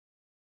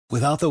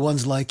Without the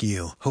ones like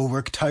you, who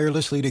work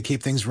tirelessly to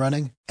keep things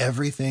running,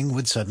 everything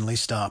would suddenly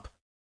stop.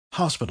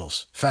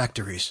 Hospitals,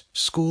 factories,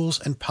 schools,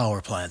 and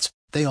power plants,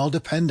 they all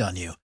depend on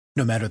you.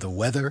 No matter the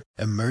weather,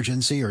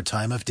 emergency, or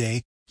time of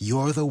day,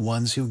 you're the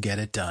ones who get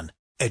it done.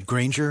 At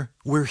Granger,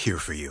 we're here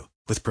for you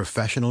with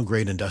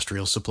professional-grade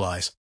industrial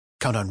supplies.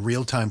 Count on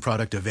real-time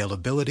product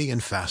availability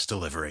and fast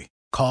delivery.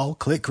 Call,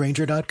 click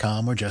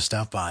Granger.com, or just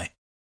stop by.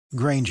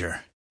 Granger,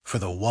 for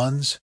the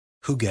ones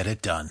who get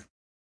it done.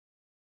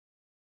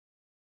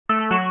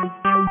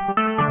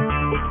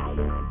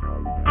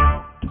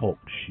 Talk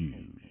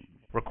shoes.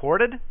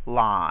 Recorded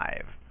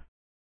live.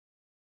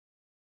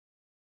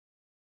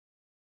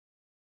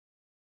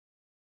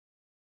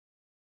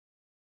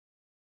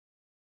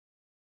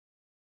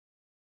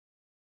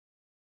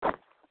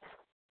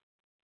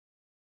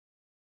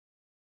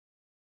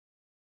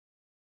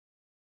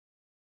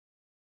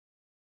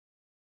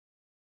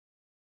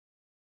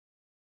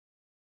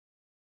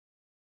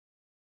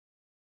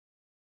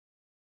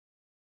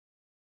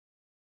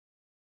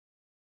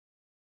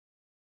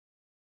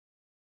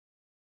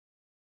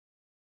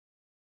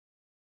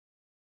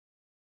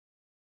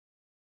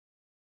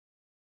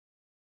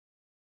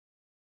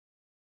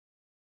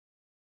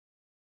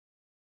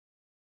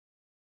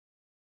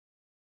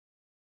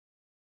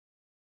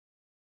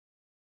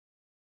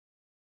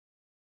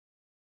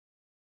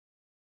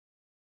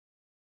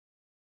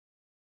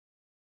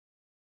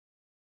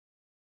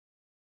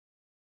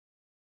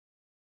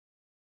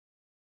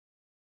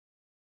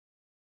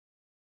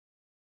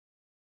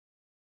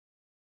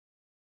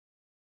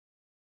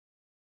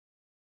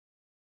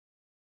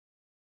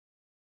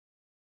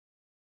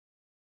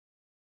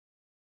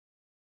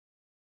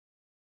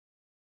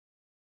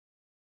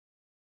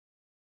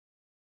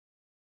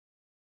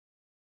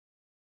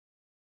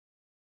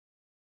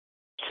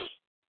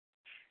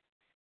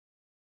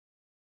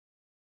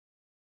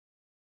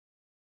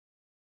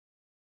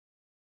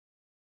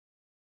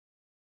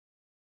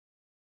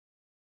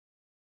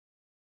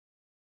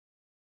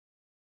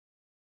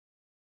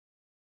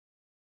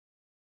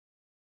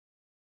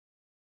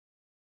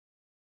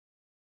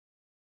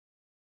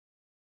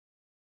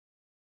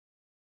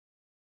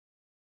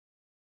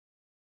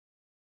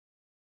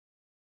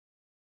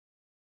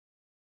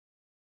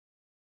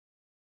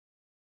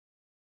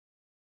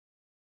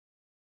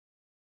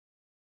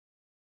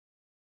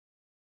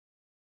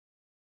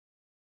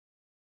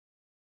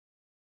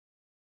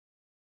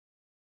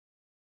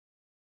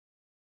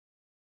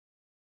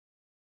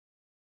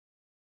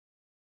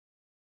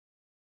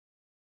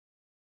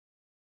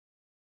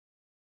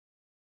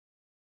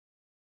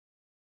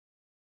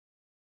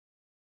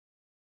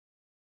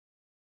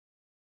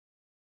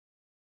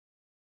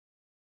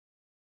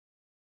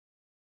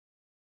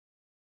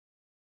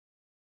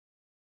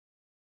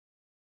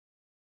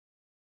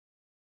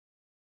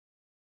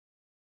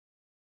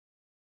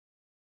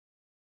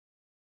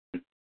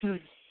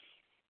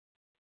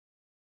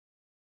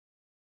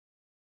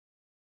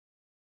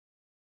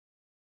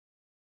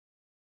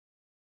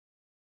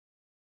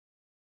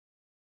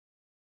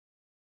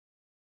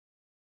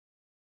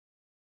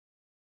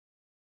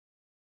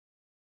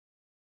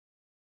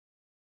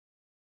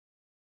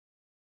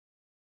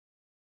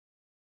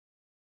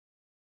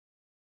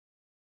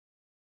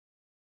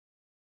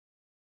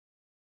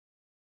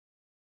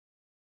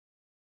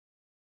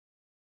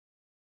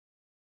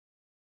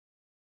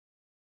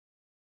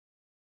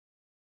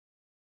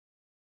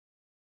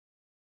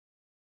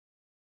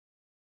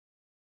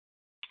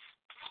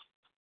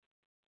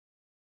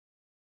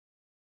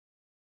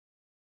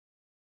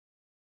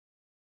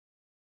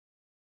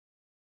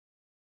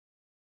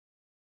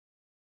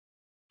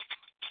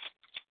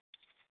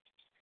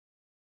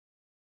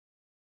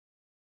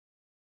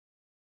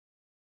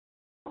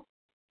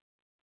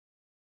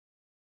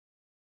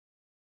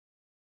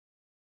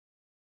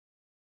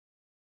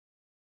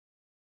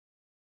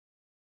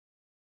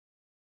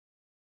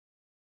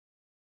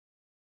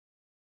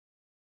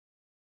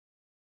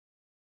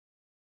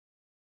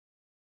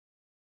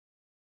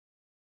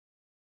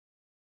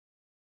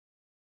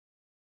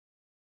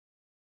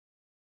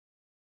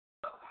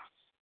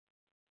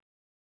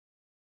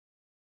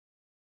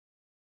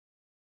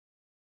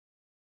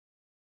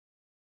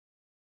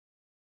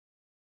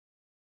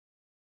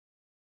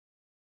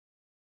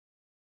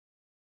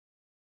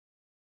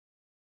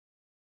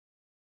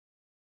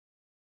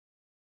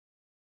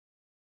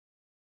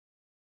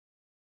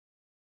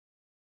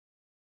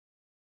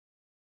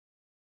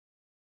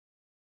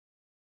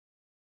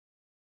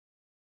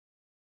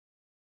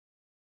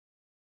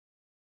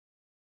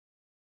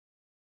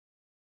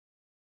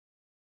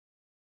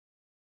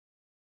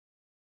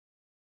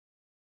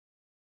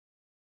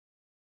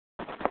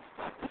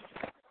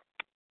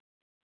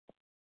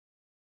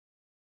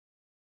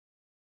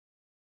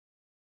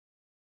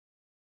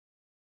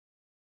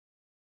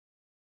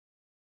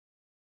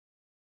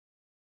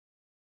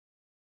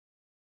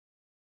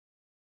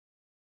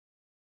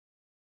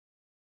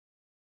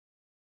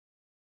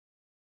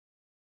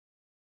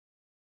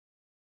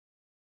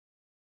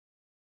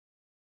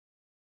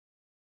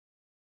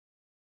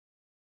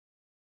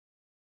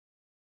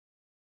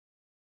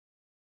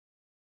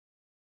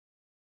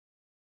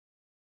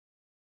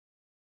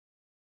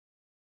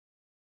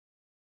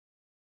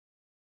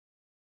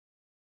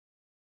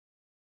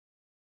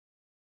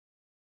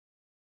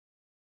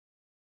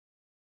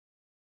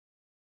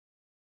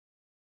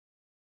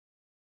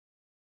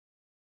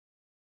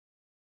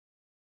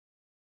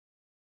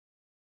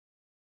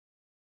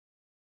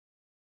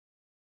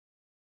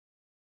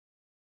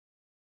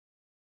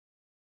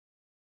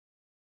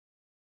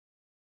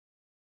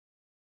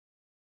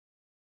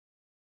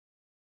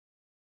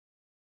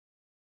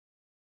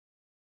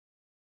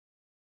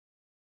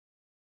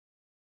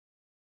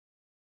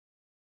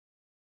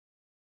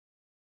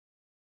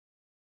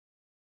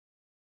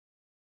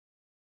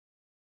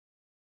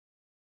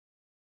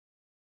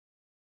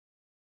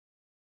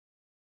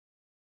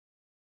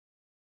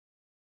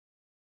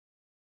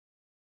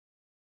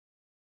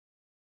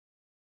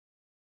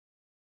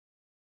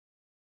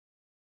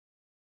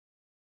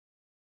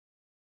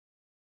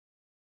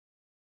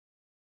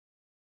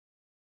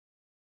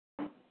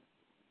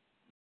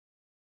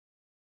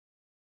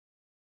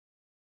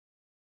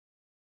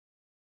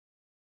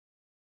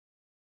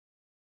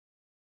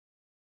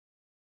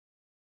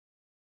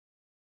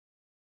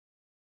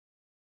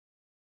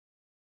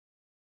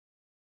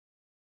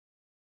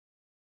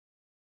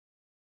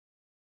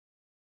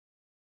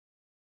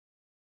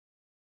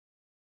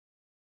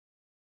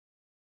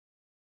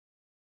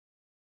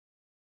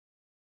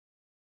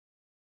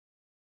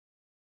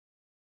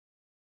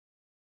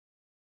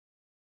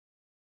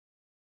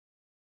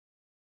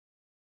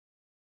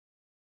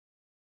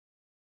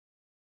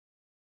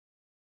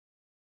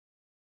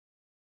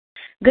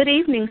 Good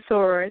evening,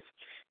 sorors.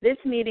 This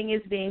meeting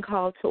is being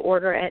called to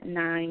order at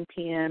 9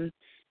 p.m.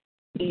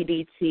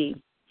 EDT.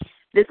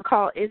 This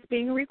call is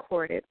being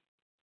recorded.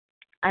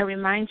 I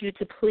remind you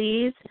to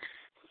please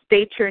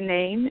state your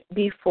name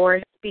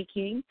before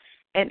speaking,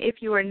 and if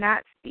you are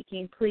not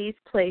speaking, please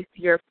place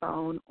your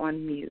phone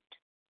on mute.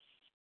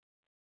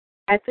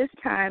 At this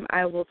time,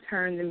 I will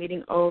turn the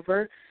meeting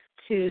over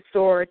to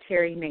Soror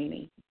Terry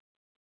Maney.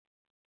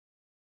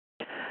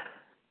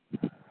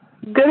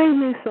 Good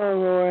evening,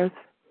 sorors.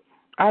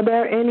 Are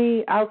there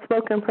any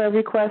outspoken prayer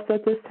requests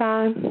at this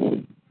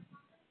time?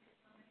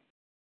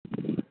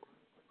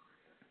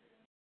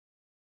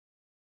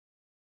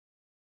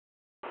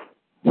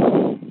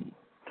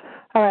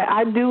 All right,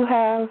 I do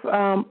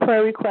have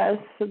prayer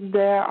requests.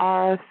 There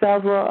are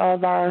several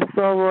of our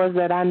sorors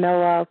that I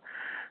know of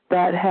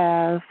that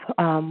have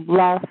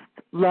lost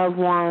loved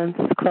ones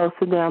close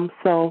to them,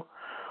 so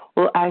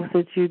we'll ask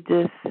that you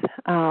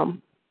just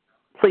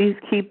please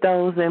keep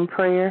those in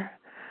prayer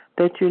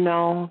that you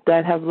know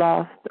that have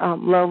lost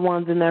loved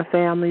ones in their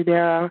family.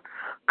 There are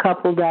a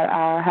couple that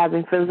are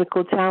having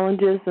physical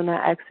challenges, and I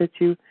ask that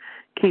you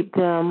keep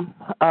them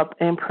up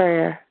in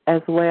prayer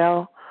as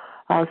well.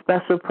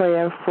 Special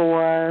prayer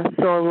for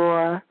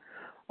Soror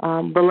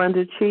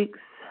Belinda Cheeks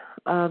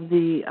of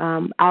the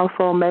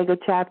Alpha Omega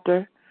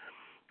chapter.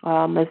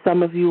 As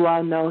some of you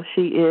all know,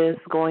 she is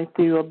going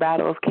through a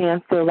battle of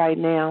cancer right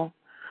now.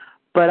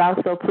 But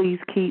also please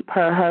keep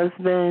her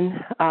husband,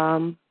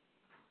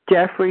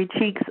 Jeffrey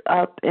Cheeks,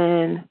 up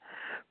in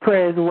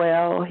prayer as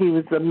well. He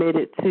was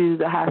admitted to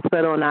the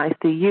hospital in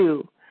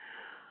ICU.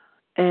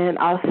 And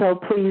also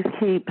please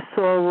keep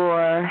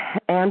Soror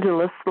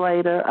Angela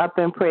Slater up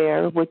in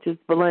prayer, which is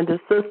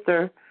Belinda's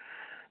sister,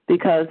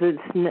 because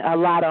it's a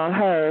lot on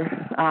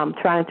her,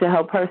 trying to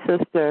help her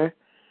sister,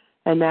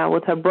 and now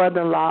with her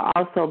brother-in-law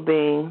also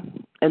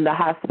being in the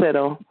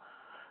hospital.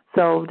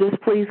 So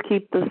just please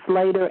keep the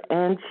Slater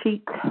and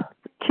Cheeks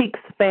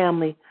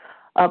family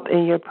up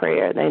in your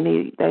prayer. They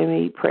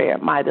need prayer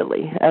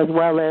mightily, as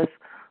well as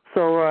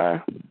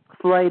Soror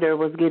Slater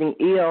was getting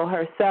ill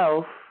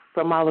herself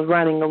from all the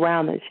running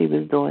around that she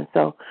was doing.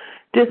 So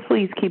just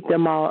please keep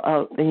them all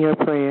up in your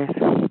prayers.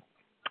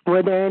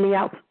 Were there any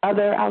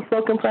other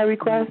outspoken prayer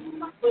requests?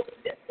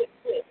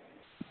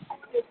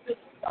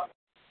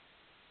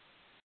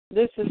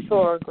 This is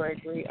Soror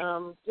Gregory.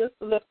 Just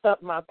lift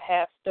up my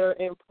pastor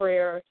in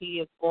prayer.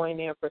 He is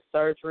going in for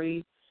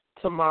surgery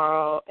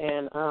tomorrow,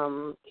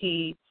 and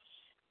he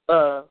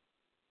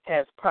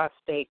has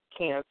prostate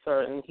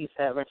cancer, and he's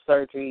having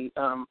surgery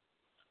on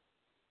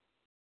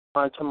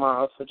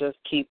tomorrow. So just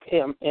keep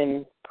him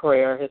in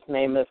prayer. His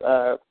name is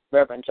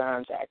Reverend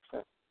John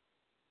Jackson.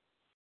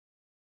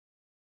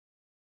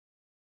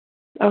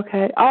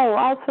 Okay. Oh,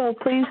 also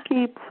please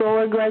keep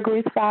Soror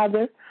Gregory's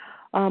father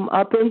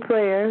up in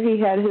prayer. He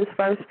had his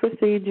first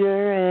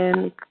procedure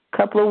in a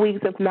couple of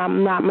weeks. If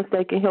I'm not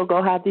mistaken, he'll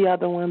go have the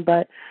other one.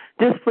 But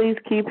just please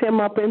keep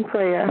him up in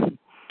prayer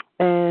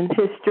and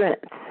his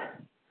strength.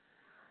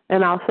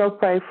 And also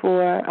pray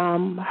for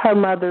her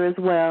mother as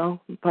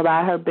well,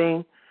 by her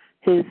being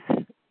his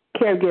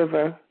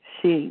caregiver.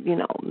 She,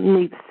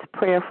 needs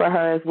prayer for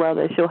her as well,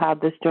 that she'll have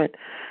the strength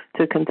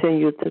to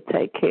continue to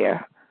take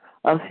care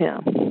of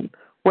him.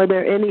 Were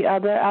there any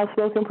other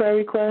outspoken prayer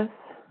requests?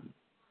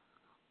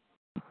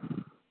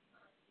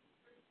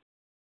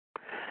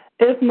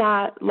 If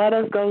not, let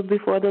us go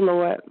before the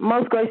Lord.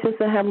 Most gracious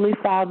and heavenly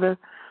Father,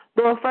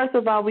 Lord, first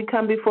of all, we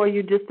come before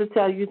you just to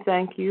tell you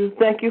thank you.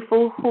 Thank you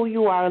for who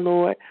you are,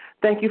 Lord.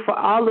 Thank you for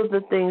all of the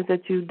things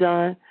that you've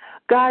done.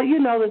 God, you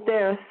know that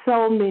there are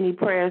so many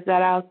prayers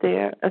that are out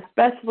there,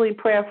 especially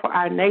prayer for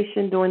our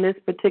nation during this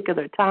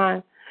particular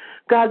time.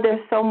 God,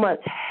 there's so much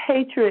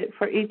hatred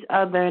for each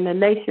other in a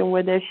nation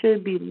where there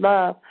should be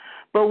love.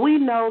 But we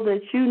know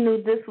that you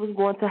knew this was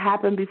going to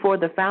happen before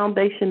the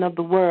foundation of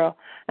the world.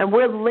 And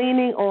we're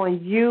leaning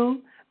on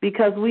you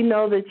because we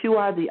know that you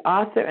are the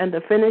author and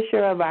the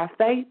finisher of our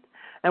faith,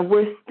 and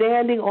we're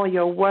standing on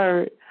your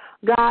word.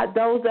 God,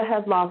 those that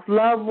have lost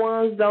loved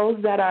ones, those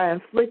that are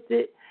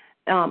afflicted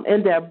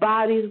in their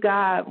bodies,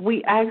 God,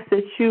 we ask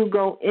that you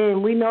go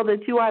in. We know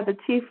that you are the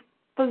chief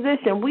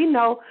physician. We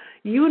know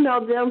you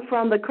know them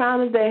from the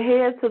crown of their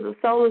head to the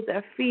sole of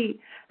their feet,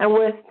 and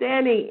we're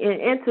standing in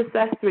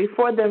intercessory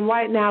for them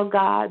right now,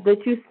 God,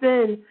 that you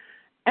send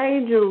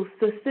angels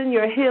to send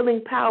your healing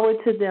power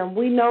to them.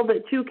 We know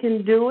that you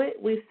can do it.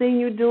 We've seen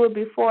you do it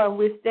before, and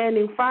we're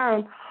standing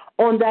firm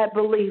on that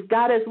belief.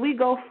 God, as we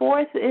go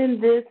forth in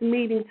this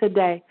meeting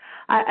today,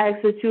 I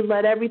ask that you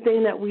let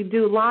everything that we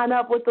do line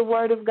up with the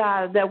word of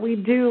God, that we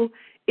do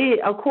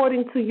it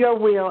according to your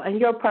will and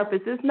your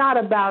purpose. It's not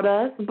about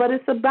us, but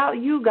it's about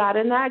you, God.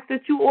 And I ask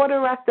that you order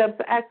our steps,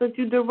 I ask that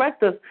you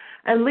direct us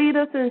and lead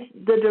us in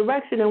the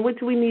direction in which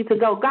we need to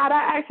go. God,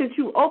 I ask that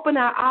you open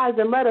our eyes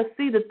and let us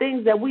see the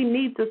things that we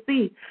need to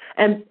see,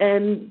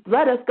 and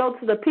let us go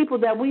to the people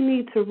that we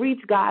need to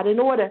reach, God, in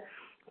order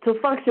to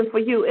function for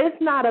you.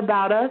 It's not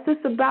about us.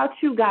 It's about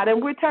you, God.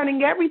 And we're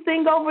turning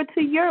everything over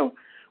to you.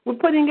 We're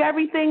putting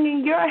everything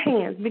in your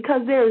hands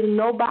because there is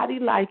nobody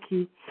like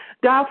you.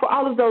 God, for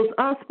all of those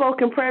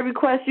unspoken prayer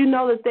requests, you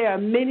know that there are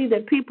many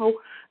that people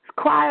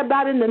cry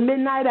about in the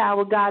midnight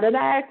hour, God, and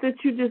I ask that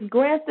you just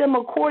grant them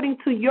according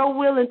to your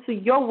will and to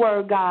your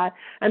word, God,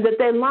 and that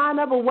they line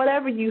up with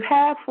whatever you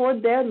have for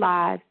their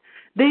lives.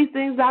 These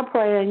things I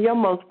pray in your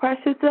most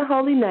precious and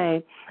holy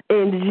name.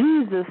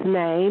 In Jesus'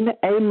 name,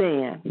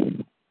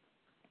 amen.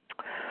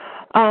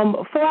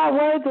 For our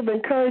words of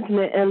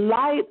encouragement, in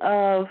light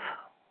of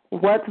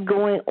what's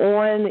going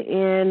on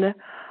in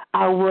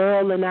our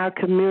world and our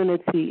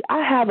community,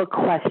 I have a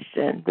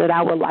question that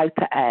I would like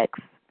to ask.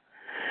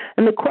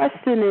 And the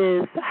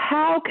question is,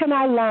 how can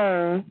I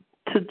learn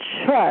to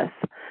trust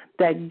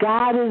that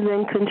God is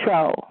in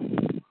control?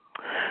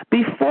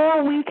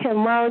 Before we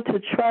can learn to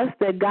trust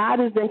that God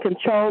is in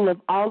control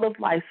of all of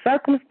life's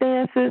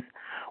circumstances,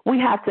 we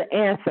have to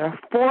answer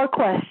 4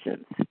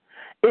 questions.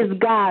 Is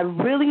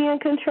God really in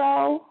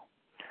control?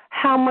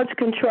 How much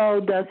control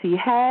does he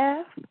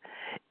have?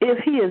 If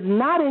he is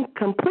not in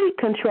complete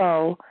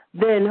control,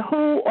 then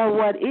who or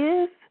what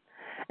is?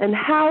 And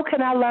how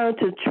can I learn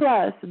to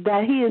trust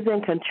that he is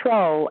in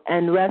control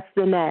and rest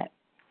in that?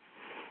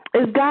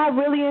 Is God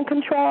really in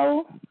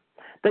control?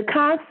 The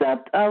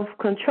concept of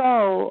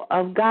control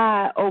of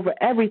God over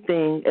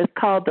everything is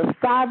called the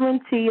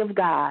sovereignty of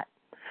God.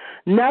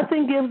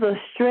 Nothing gives us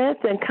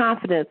strength and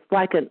confidence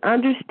like an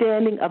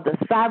understanding of the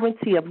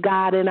sovereignty of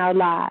God in our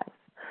lives.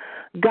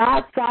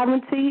 God's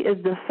sovereignty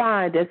is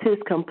defined as his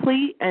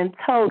complete and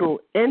total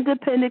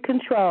independent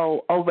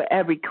control over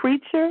every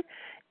creature,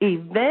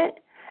 event,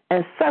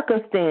 and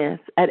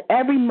circumstance at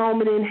every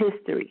moment in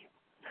history.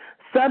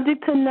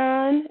 Subject to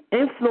none,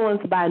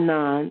 influenced by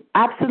none,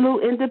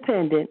 absolute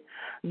independent,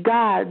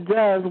 God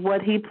does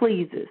what he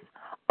pleases,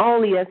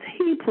 only as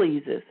he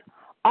pleases,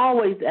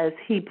 always as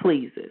he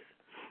pleases.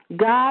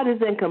 God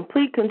is in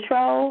complete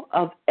control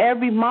of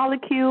every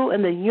molecule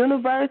in the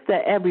universe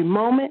at every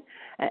moment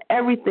and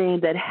everything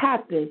that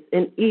happens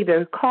in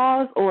either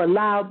caused or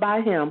allowed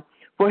by him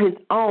for his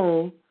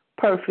own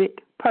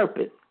perfect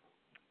purpose.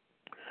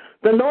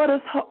 The Lord of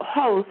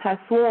hosts has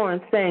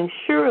sworn, saying,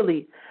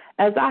 surely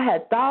as I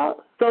had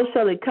thought, so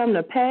shall it come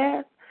to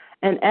pass,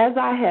 and as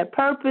I had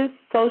purposed,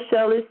 so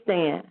shall it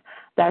stand.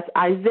 That's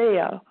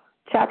Isaiah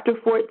chapter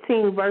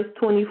 14, verse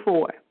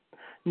 24.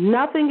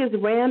 Nothing is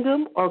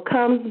random or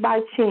comes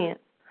by chance,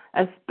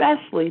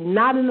 especially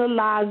not in the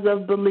lives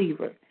of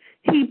believers.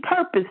 He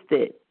purposed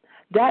it.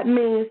 That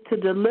means to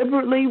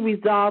deliberately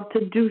resolve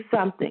to do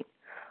something.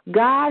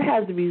 God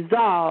has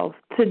resolved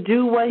to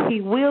do what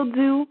he will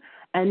do,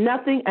 and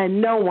nothing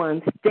and no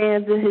one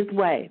stands in his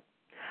way.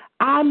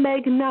 I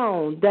make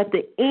known that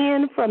the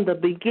end from the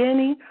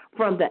beginning,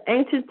 from the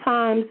ancient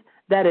times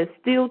that is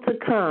still to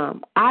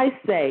come. I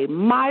say,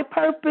 my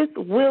purpose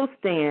will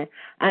stand,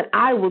 and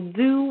I will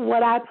do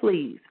what I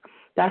please.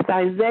 That's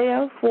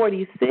Isaiah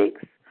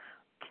 46,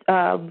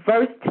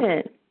 verse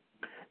 10.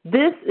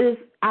 This is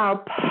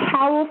our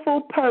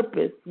powerful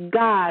purpose,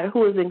 God,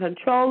 who is in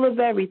control of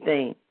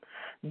everything,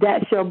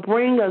 that shall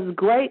bring us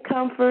great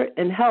comfort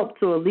and help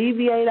to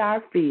alleviate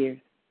our fears.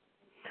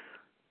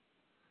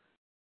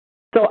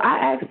 So I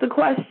ask the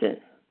question,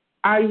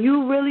 are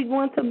you really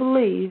going to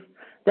believe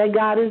that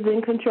God is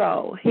in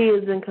control? He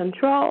is in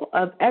control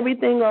of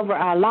everything over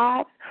our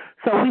lives,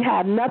 so we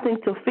have nothing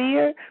to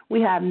fear. We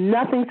have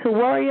nothing to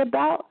worry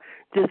about.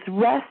 Just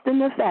rest in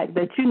the fact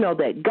that you know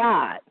that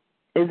God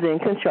is in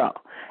control.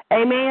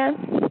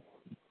 Amen?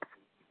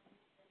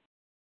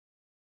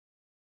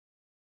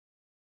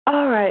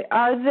 All right.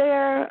 Are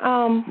there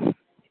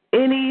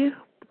any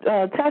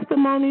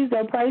testimonies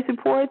or praise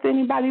reports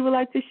anybody would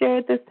like to share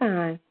at this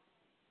time?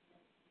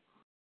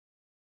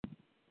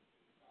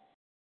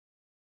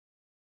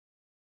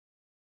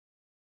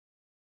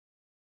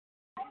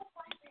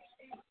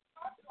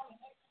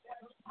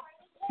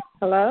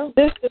 Hello?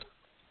 This is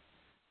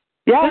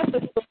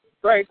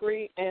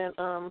Gregory, and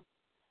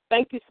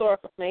thank you,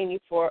 Sorority,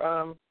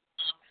 for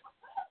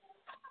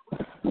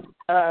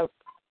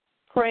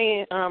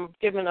praying,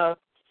 giving a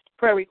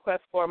prayer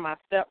request for my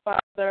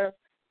stepfather.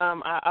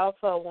 I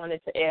also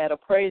wanted to add a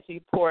praise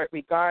report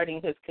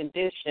regarding his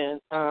condition.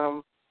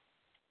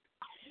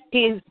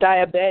 He's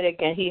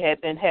diabetic, and he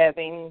had been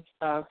having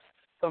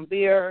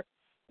severe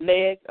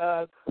leg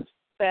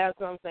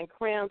spasms and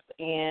cramps,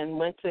 and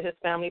went to his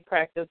family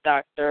practice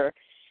doctor,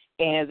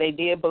 and they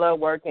did blood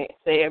work and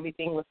say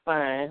everything was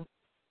fine.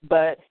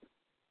 But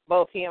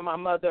both he and my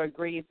mother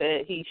agreed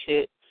that he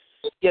should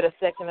get a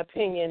second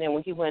opinion, and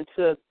when he went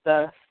to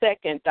the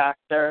second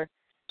doctor,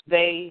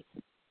 they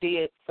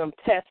did some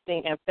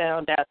testing and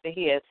found out that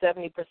he had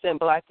 70%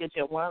 blockage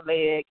in one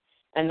leg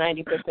and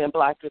 90%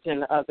 blockage in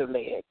the other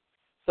leg.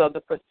 So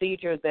the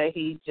procedure that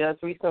he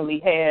just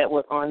recently had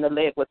was on the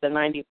leg with the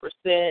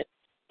 90%,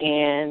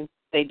 and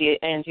they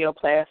did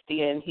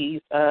angioplasty, and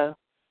he's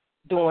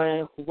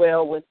doing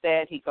well with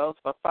that. He goes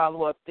for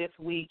follow-up this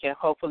week, and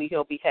hopefully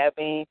he'll be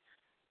having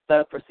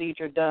the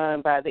procedure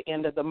done by the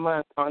end of the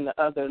month on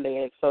the other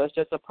leg. So it's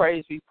just a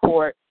praise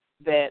report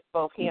that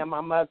both he and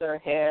my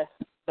mother had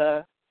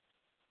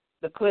the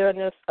the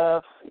clearness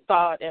of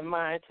thought and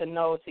mind to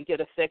know to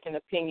get a second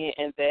opinion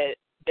and that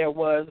there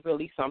was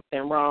really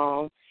something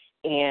wrong.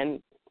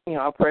 And,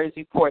 a praise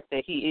report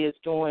that he is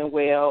doing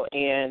well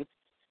and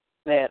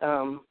that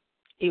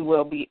he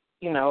will be,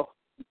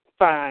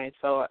 fine.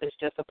 So it's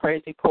just a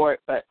praise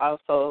report, but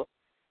also,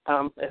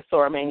 as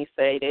Sora Maney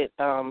stated,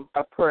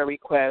 a prayer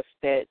request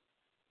that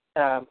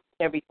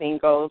everything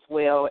goes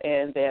well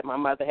and that my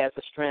mother has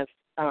the strength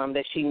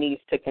that she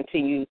needs to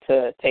continue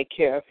to take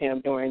care of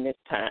him during this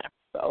time.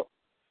 So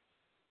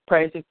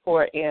praise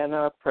report and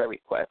a prayer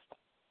request.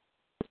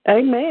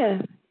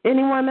 Amen.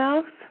 Anyone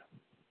else?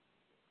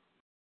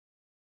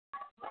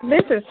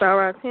 This is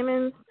Sarah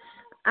Timmons.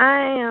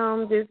 I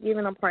am just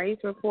giving a praise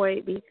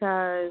report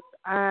because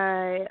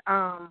I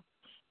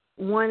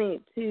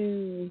wanted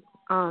to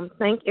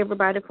thank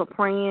everybody for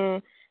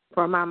praying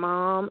for my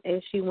mom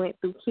as she went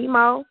through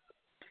chemo.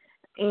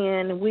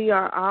 And we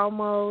are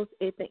almost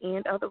at the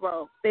end of the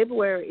road.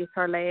 February is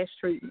her last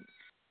treatment.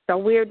 So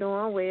we're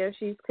doing well.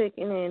 She's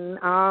cooking and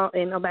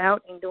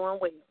about and doing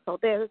well. So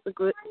that is a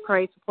good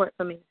praise report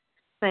for me.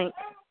 Thanks.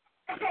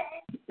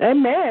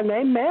 Amen.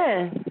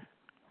 Amen.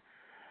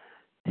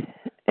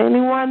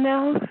 Anyone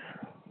else?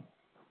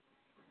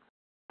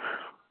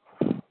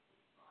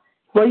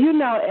 Well,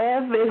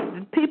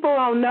 if people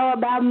don't know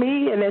about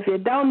me, and if you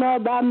don't know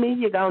about me,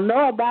 you're going to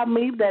know about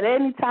me, that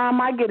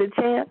anytime I get a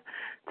chance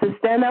to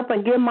stand up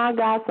and give my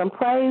God some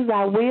praise,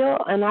 I will,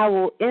 and I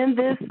will end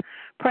this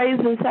praise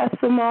and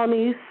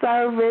testimony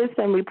service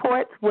and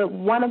reports with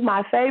one of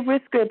my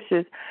favorite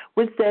scriptures,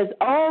 which says,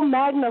 "Oh,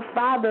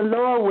 magnify the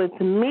Lord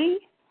with me,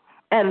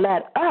 and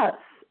let us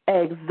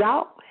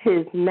exalt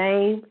his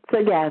name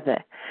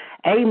together."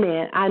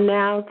 Amen. I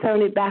now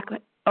turn it back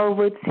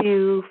over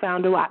to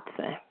Founder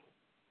Watson.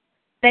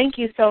 Thank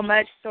you so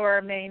much,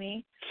 Sora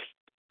Maney,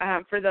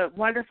 for the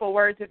wonderful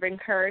words of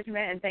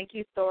encouragement, and thank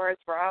you, Sora,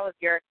 for all of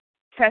your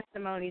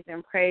testimonies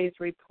and praise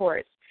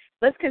reports.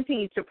 Let's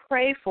continue to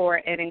pray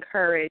for and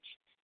encourage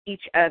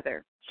each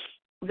other.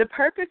 The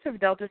purpose of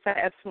Delta Psi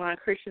Epsilon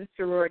Christian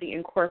Sorority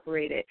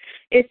Incorporated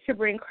is to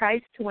bring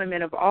Christ to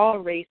women of all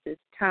races,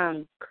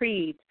 tongues,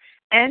 creeds,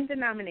 and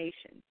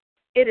denominations.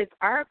 It is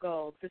our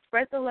goal to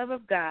spread the love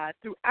of God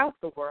throughout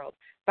the world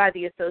by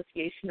the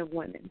association of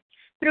women.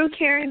 Through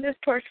carrying this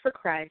torch for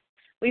Christ,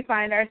 we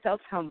find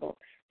ourselves humbled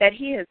that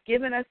he has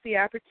given us the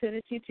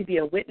opportunity to be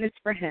a witness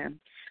for him,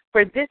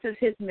 for this is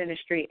his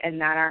ministry and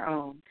not our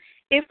own.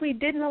 If we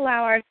didn't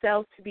allow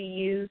ourselves to be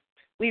used,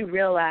 we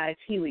realize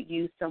he would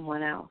use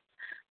someone else.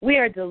 We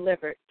are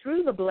delivered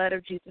through the blood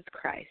of Jesus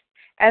Christ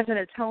as an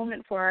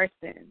atonement for our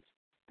sins.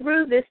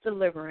 Through this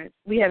deliverance,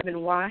 we have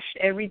been washed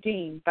and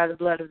redeemed by the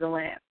blood of the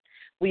Lamb.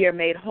 We are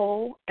made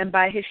whole, and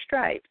by his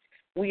stripes,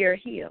 we are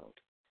healed.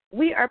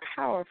 We are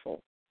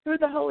powerful. Through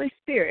the Holy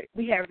Spirit,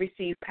 we have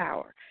received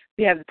power.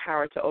 We have the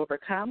power to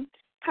overcome,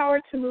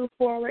 power to move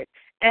forward,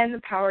 and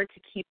the power to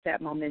keep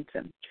that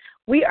momentum.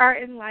 We are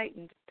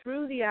enlightened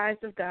through the eyes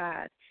of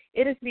God.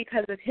 It is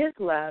because of his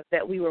love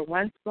that we were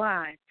once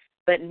blind,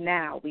 but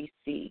now we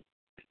see.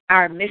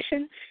 Our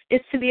mission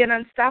is to be an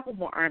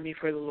unstoppable army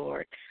for the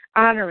Lord,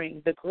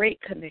 honoring the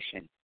Great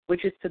Commission,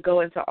 which is to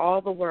go into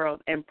all the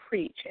world and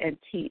preach and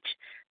teach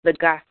the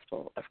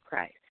gospel of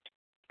Christ.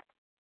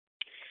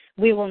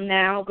 We will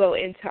now go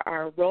into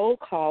our roll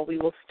call. We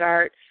will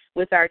start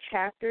with our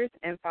chapters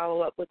and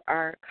follow up with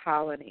our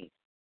colonies.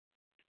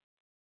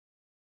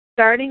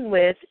 Starting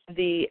with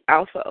the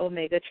Alpha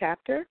Omega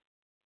chapter.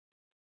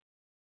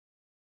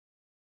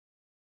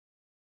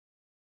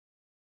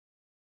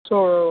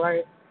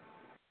 Sorority.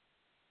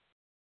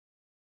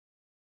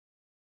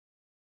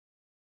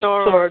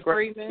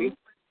 Sorority.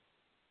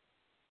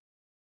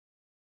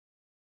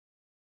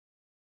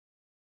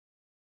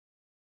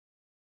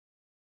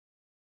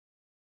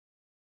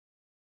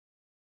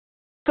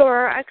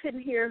 Sora, I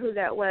couldn't hear who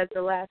that was,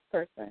 the last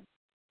person.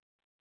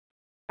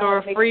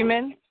 Sora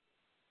Freeman.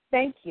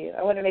 Thank you.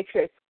 I want to make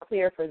sure it's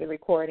clear for the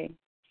recording.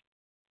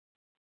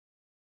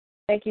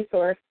 Thank you,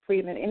 Sora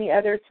Freeman. Any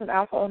others from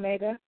Alpha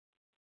Omega?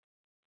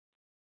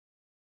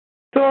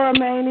 Sora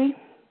Maney.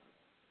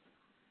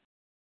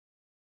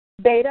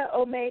 Beta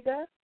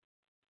Omega.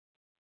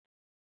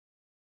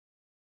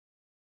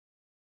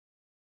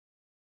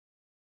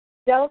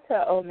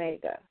 Delta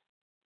Omega.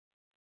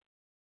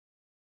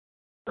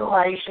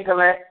 Aisha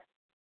Gillette.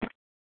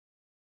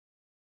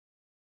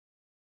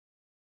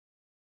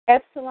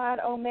 Epsilon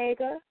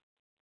Omega.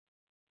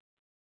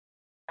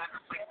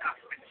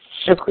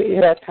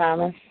 Shaquita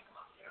Thomas.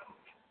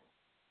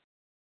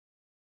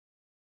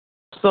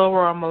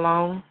 Sora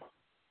Malone.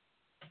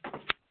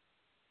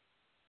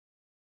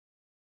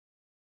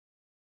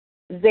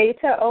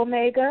 Zeta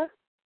Omega.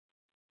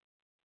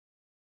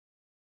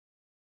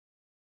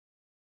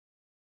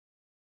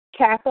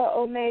 Kappa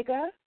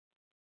Omega.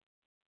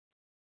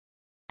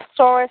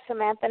 Sora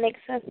Samantha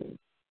Nixon.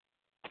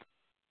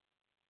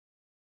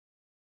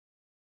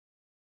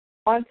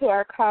 On to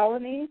our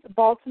colonies,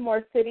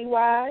 Baltimore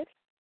Citywide.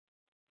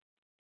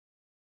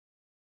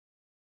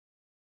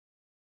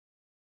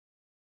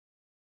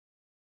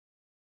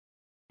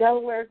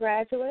 Delaware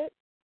Graduate.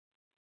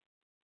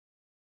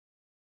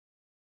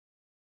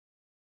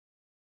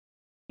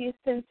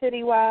 Houston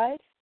Citywide.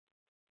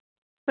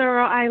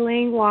 Soror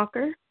Eileen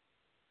Walker.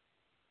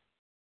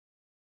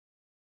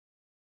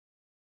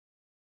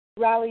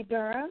 Raleigh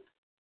Durham.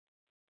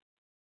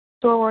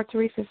 Soror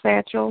Teresa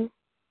Satchel.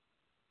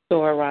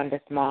 Soror Rhonda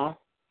Small.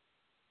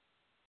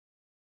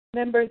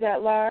 Members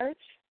at large.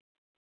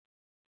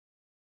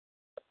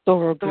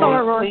 Soror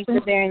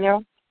Felicia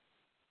Daniel.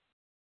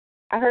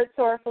 I heard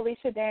Soror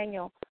Felicia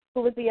Daniel.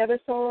 Who was the other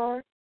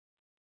soror?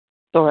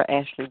 Soror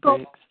Ashley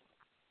Briggs.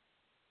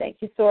 Thank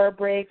you, Soror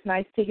Briggs.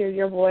 Nice to hear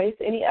your voice.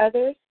 Any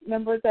others?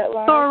 Members at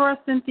large? Soror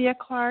Cynthia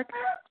Clark.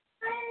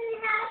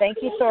 Thank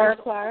you,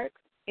 Soror Clark.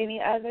 Any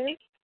others?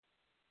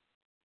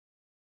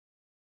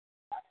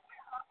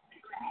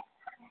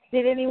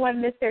 Did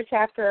anyone miss their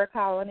chapter or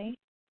colony?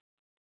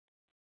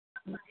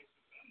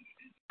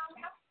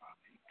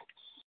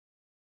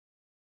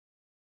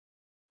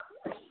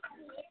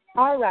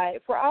 All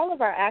right. For all of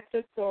our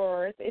active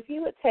sorors, if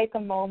you would take a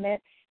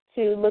moment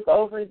to look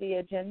over the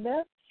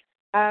agenda.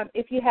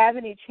 If you have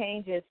any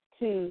changes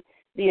to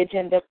the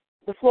agenda,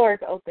 the floor is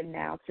open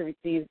now to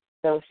receive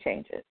those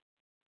changes.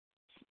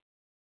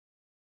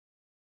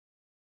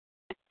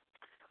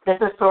 This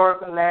is Soror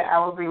Gillette. I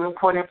will be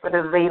reporting for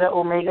the Zeta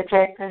Omega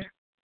chapter.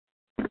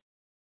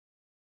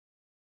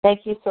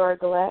 Thank you, Soror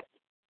Gillette.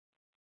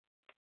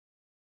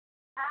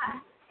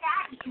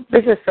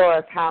 This is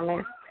Soror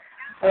Thomas.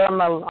 Soror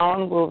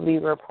Malone will be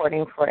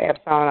reporting for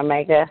Epsilon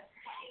Omega,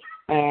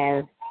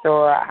 and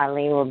Soror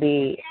Eileen will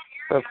be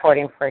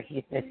reporting for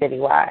Houston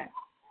Citywide.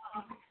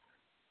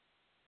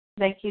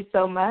 Thank you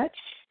so much.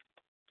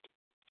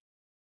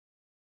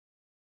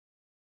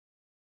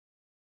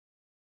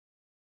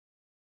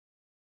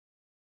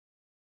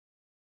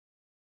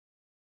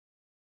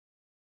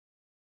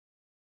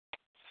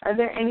 Are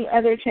there any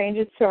other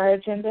changes to our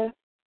agenda?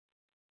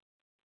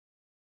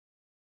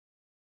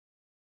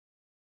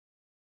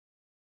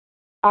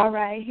 All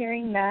right,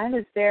 hearing none,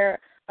 is there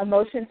a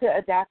motion to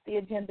adopt the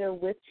agenda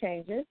with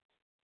changes?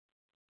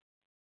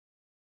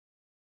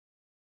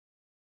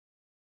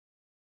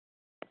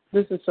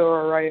 This is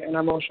Soror Wright, and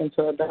I motion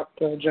to adopt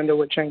the agenda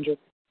with changes.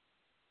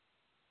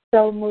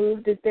 So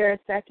moved. Is there a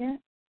second?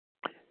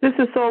 This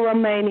is Soror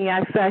Maney.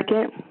 I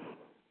second.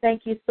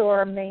 Thank you,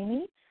 Soror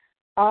Maney.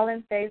 All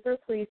in favor,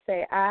 please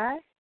say aye.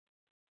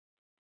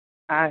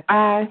 Aye.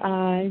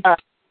 Aye. Aye.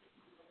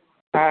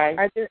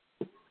 Aye.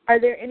 Are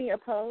there any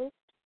opposed?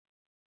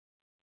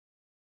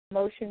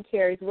 Motion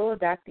carries. We'll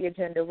adopt the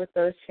agenda with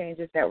those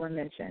changes that were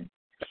mentioned.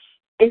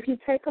 If you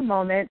take a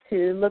moment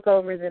to look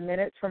over the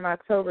minutes from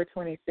October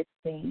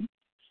 2016.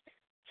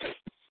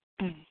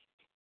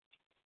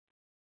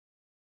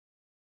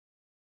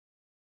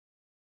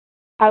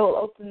 I will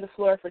open the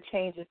floor for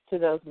changes to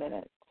those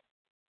minutes.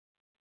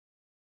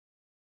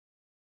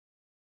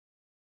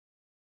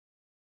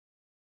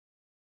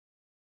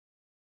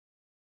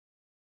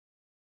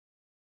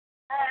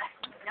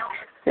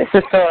 This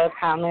is Soror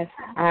Thomas.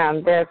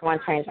 There's one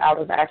change. I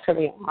was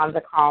actually on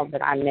the call,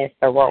 but I missed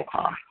the roll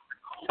call.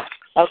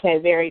 Okay,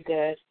 very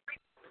good.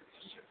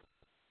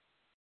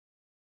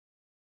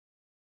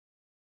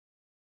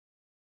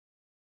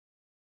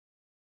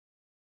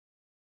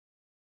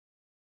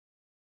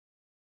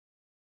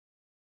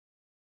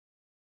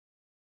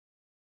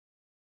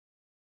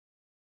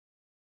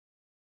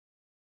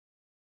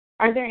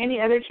 Are there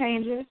any other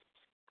changes?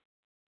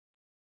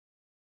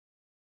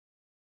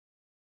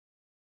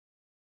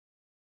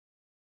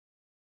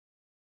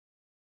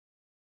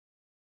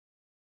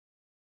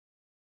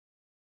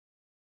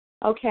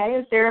 Okay,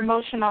 is there a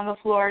motion on the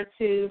floor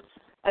to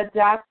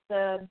adopt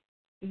the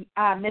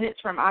minutes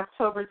from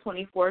October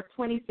 24,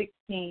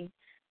 2016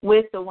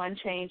 with the one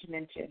change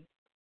mentioned?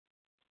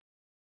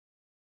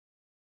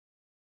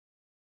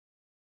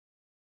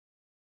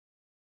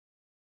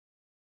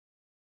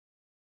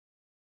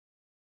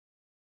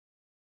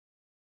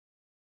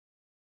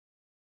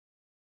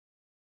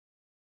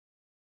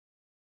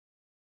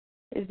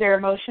 Is there a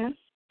motion?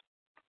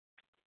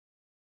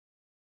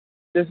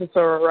 This is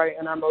Soror Wright,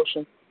 and I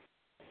motion.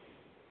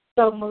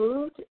 So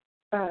moved.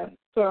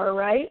 Soror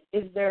Wright.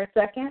 Is there a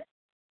second?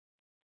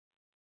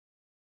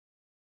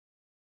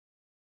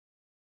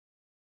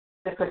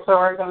 This is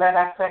Soror Gillette.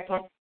 I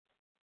second.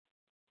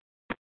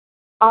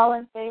 All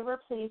in favor,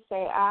 please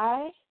say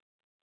aye.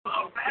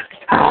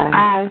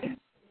 Aye.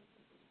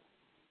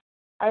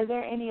 Are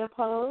there any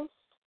opposed?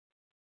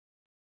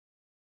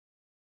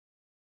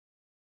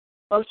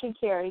 Motion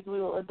carries. We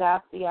will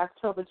adopt the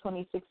October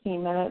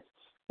 2016 minutes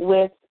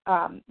with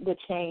the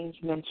change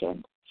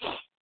mentioned.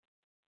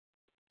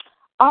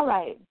 All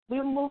right. We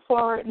will move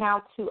forward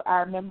now to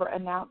our member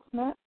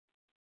announcement.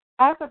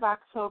 As of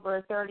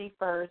October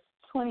 31st,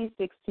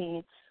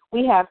 2016,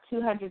 we have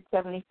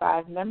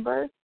 275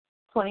 members.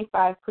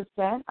 25%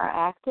 are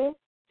active,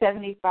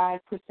 75%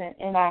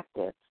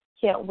 inactive.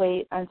 Can't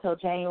wait until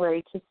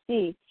January to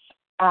see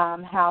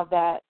how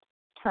that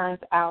turns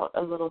out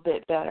a little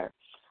bit better.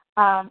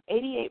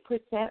 88%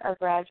 are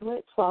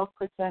graduate, 12%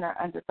 are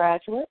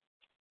undergraduate,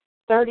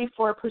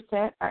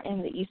 34% are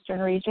in the eastern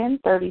region,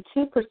 32%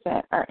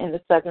 are in the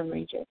southern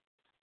region,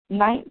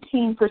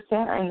 19%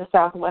 are in the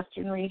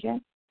southwestern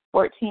region,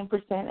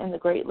 14% in the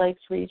Great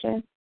Lakes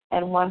region,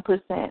 and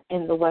 1%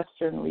 in the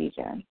Western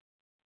region.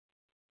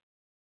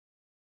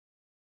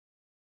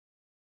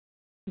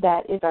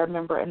 That is our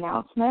member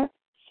announcement.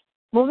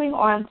 Moving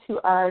on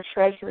to our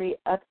Treasury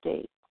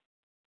update.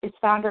 Is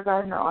Founder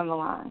Gardner on the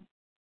line?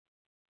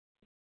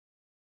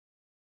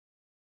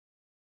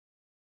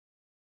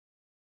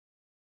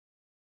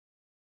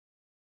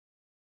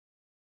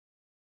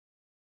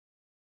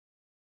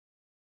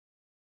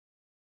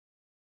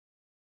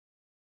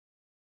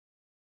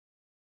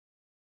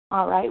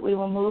 All right, we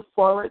will move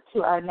forward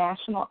to our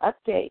national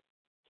update.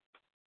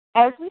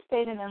 As we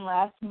stated in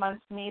last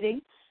month's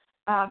meeting,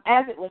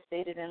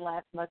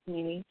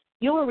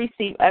 you will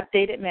receive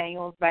updated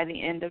manuals by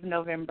the end of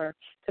November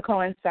to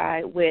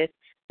coincide with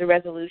the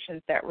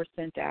resolutions that were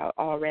sent out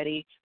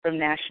already from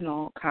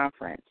National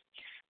Conference.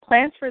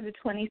 Plans for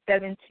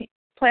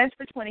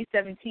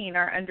 2017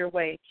 are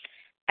underway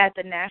at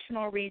the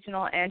national,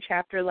 regional, and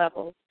chapter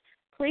levels.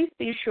 Please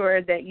be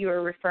sure that you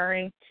are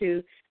referring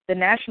to the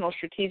National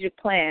Strategic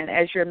Plan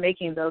as you're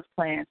making those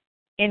plans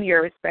in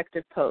your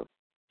respective posts.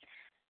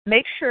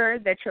 Make sure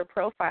that your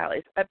profile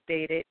is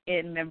updated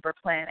in Member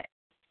Planet.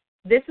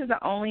 This is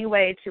the only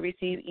way to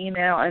receive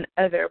email and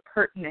other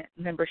pertinent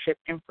membership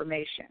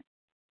information.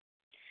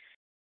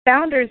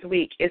 Founders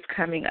Week is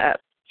coming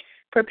up.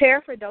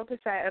 Prepare for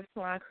DPsiE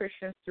Epsilon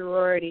Christian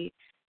Sorority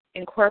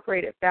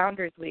Incorporated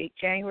Founders Week,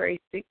 January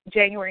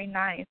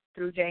 9th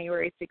through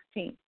January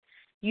 16th.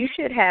 You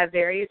should have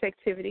various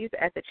activities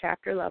at the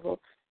chapter level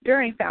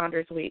during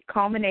Founders Week,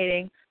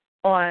 culminating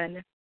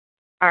on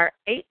our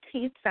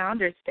 18th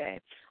Founders Day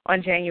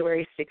on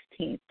January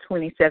 16th,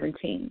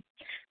 2017.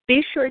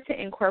 Be sure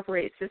to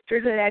incorporate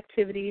sisterhood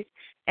activities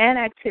and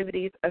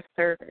activities of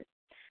service.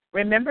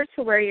 Remember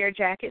to wear your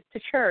jackets to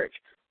church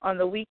on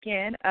the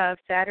weekend of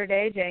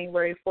Saturday,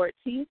 January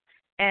 14th,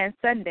 and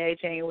Sunday,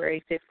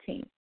 January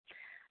 15th.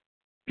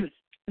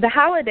 The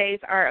holidays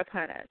are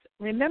upon us.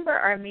 Remember,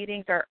 our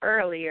meetings are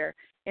earlier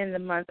in the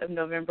month of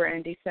November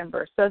and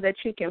December so that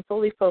you can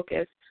fully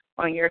focus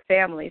on your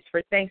families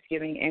for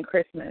Thanksgiving and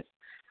Christmas.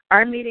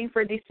 Our meeting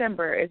for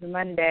December is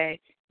Monday,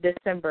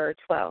 December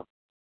 12th.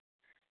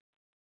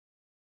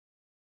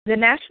 The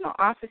national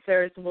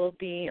officers will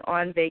be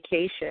on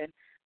vacation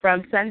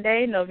from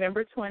Sunday,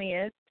 November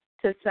 20th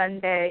to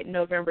Sunday,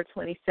 November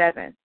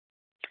 27th.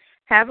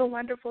 Have a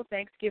wonderful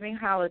Thanksgiving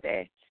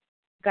holiday.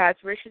 God's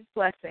richest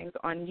blessings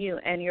on you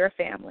and your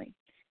family.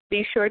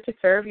 Be sure to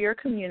serve your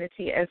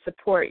community and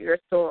support your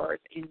sorors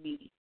in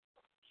need.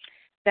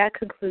 That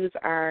concludes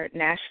our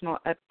national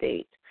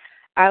update.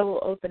 I will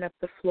open up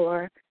the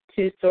floor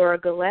to Sora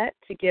Gillette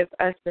to give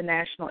us the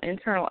national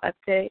internal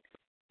update,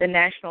 the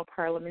national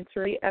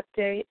parliamentary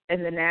update,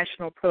 and the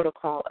national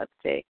protocol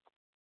update.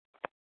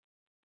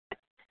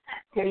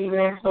 Good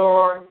evening,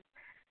 sorors.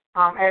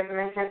 As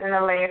mentioned in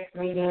the last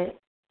meeting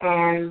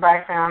and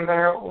by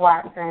Founder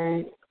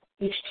Watson,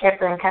 each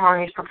chapter and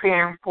county is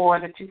preparing for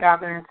the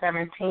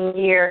 2017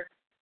 year.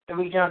 The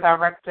regional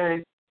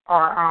directors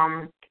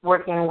are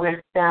working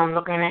with them,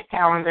 looking at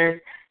calendars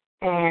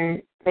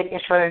and making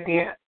sure that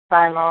the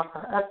bylaws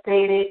are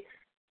updated.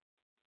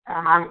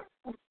 I'm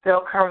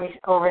still currently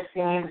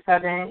overseeing the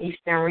southern and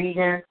eastern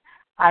regions.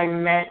 I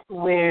met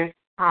with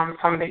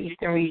some of the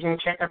eastern region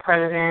chapter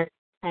presidents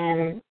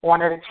and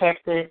one of the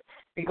chapters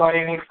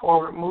regarding a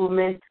forward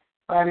movement.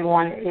 So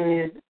everyone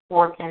is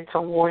working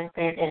towards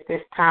it at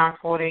this time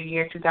for the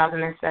year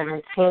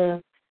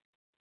 2017.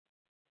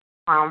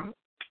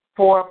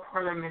 For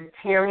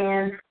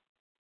parliamentarians,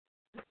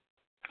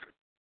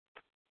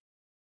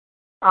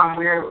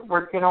 we're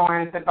working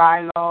on the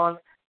bylaws.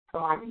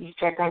 So each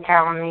chapter and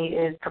county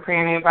is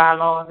preparing their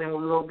bylaws, and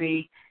we will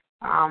be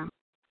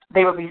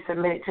they will be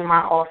submitted to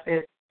my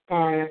office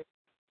and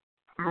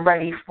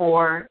ready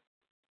for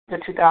the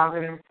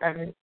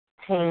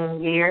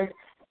 2017 year.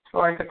 As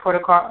far as the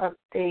protocol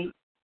update,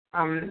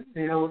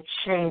 no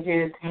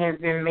changes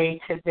have been made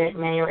to that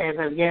manual as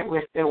of yet.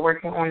 We're still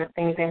working on the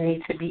things that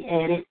need to be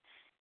added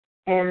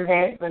in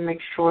that, but make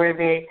sure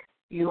that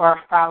you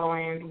are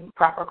following the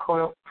proper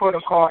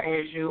protocol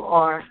as you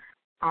are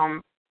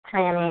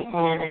planning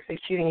and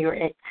executing your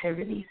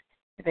activities.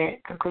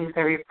 That concludes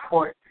the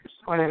report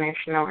for the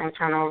National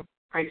Internal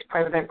Vice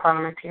President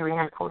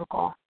Parliamentarian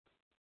Protocol.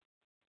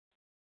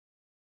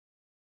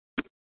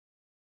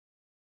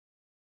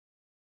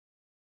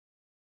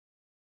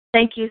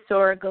 Thank you,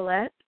 Sora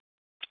Gillette.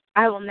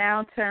 I will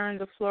now turn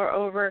the floor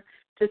over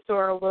to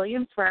Sora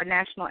Williams for our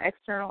national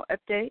external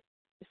update.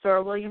 Is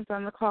Sora Williams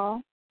on the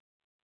call?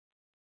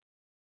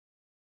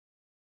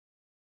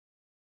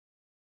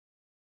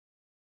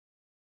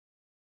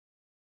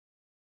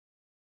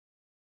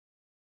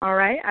 All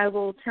right, I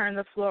will turn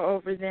the floor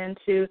over then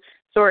to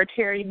Sora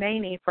Terry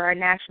Maney for our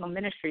national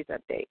ministries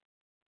update.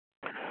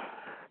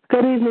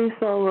 Good evening,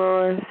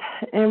 sorors.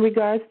 In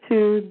regards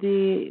to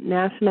the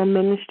national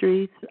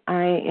ministries,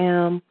 I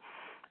am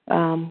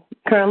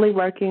currently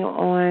working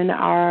on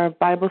our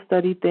Bible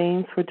study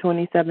themes for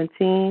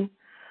 2017.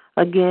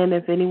 Again,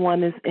 if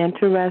anyone is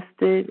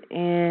interested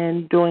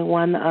in doing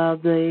one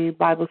of the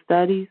Bible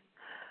studies,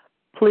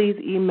 please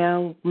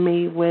email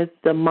me with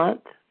the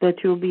month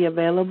that you'll be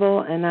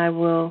available, and I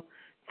will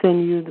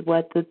send you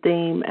what the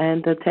theme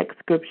and the text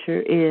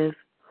scripture is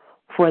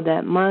for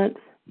that month.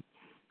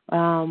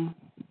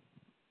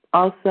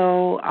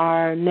 Also,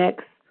 our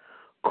next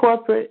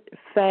corporate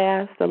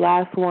fast, the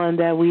last one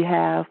that we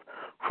have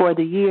for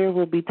the year,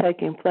 will be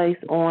taking place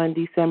on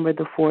December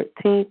the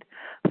 14th.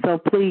 So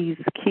please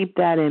keep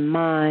that in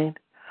mind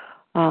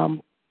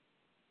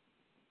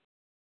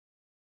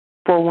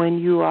for when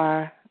you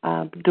are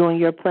doing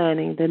your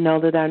planning, to know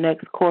that our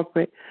next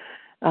corporate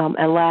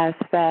and last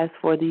fast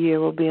for the year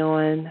will be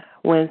on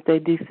Wednesday,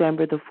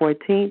 December the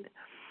 14th.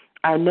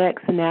 Our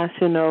next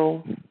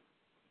national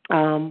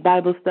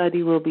Bible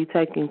study will be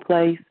taking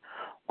place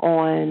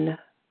on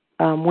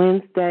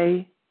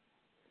Wednesday.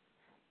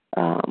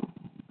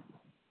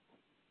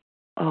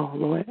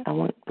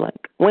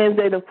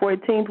 Wednesday the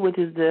 14th, which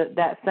is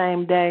that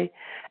same day,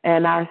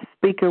 and our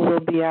speaker will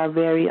be our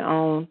very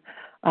own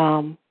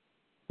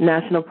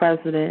National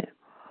President,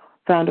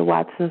 Founder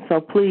Watson. So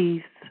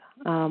please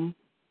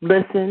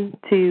listen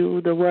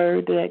to the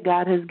word that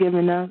God has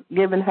given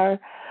her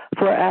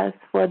for us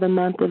for the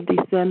month of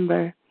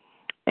December.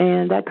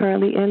 And that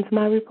currently ends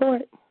my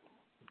report.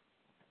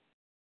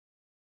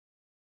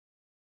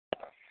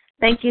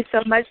 Thank you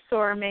so much,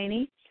 Sora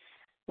Maney.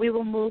 We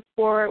will move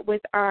forward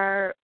with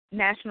our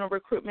National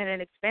Recruitment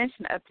and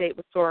Expansion Update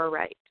with Sora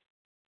Wright.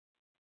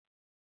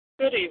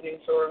 Good evening,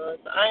 Sora.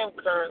 I am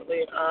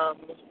currently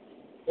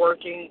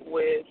working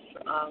with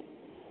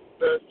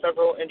the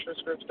several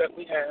interest groups that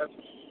we have,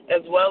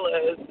 as well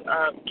as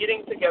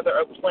getting together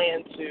a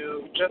plan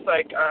to, just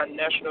like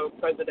National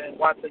President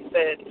Watson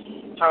said,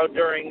 how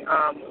during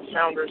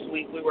Founders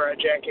Week we wear a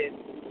jacket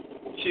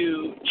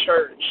to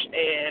church,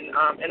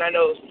 and I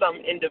know some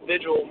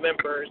individual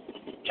members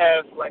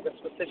have like a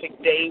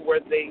specific day where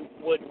they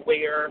would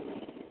wear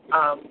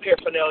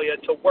paraphernalia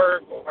to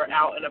work or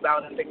out and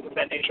about and things of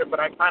that nature, but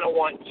I kind of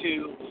want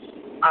to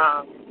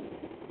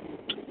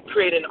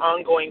create an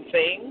ongoing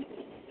thing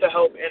to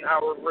help in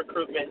our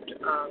recruitment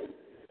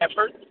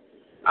efforts,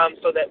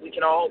 so that we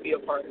can all be a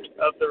part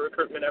of the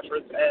recruitment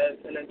efforts as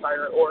an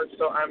entire org.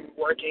 So I'm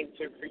working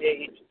to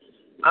create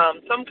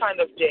some kind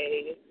of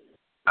day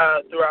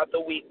throughout the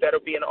week that'll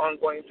be an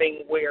ongoing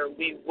thing where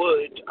we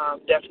would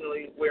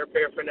definitely wear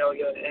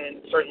paraphernalia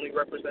and certainly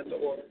represent the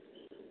org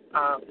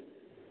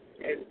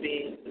as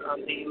being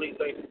the elite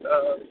ladies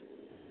of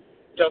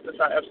Delta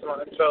Psi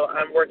Epsilon. So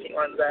I'm working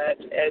on that,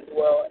 as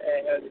well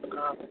as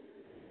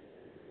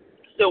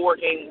still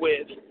working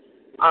with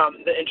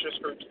the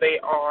interest groups. They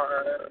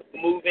are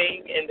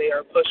moving and they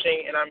are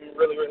pushing, and I'm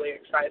really, really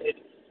excited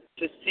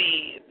to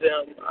see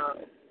them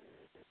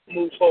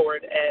move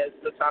forward as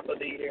the top of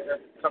the year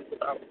comes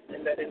about,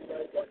 and that is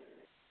my point.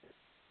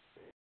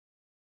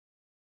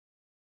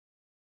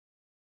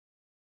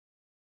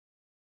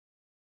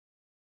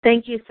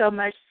 Thank you so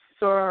much,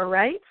 Sora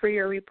Wright, for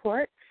your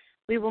report.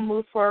 We will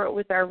move forward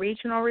with our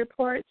regional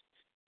reports,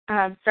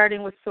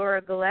 starting with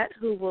Sora Gillette,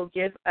 who will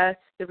give us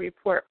the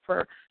report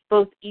for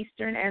both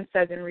Eastern and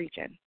Southern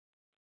region.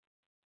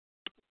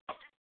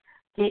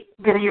 Good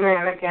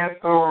evening again,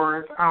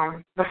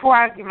 Soras. Before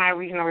I give my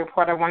regional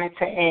report, I wanted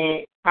to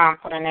add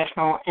for the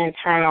national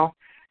internal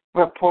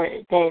report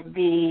that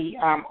the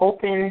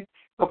open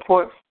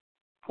report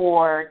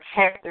for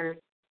chapters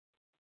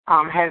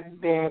has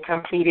been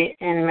completed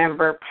in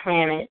Member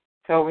Planet.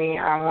 So we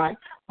want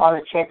all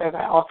the chapters.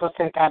 I also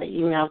sent out an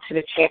email to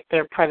the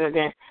chapter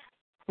president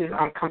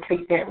to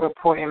complete that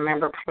report in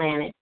Member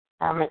Planet.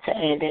 I meant to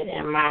add it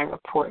in my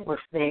report with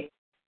the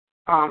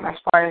as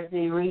far as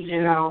the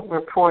regional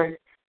report,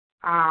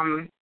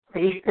 the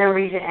Eastern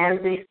region and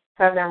the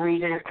Southern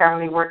region is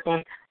currently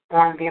working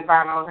on the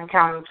evaluations and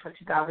counties for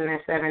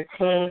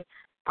 2017.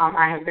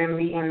 I have been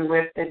meeting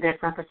with the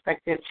different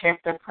prospective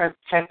chapter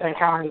and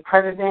county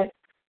presidents,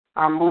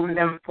 moving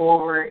them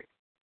forward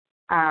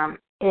in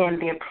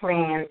their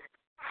plans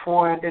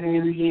for the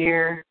new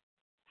year.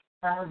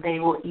 They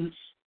will each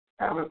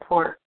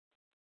report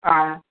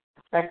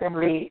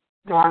respectively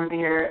on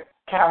their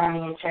county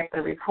and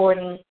chapter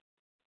reporting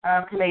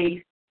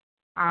place,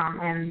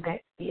 and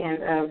that's the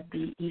end of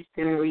the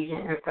Eastern region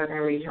and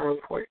Southern region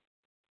report.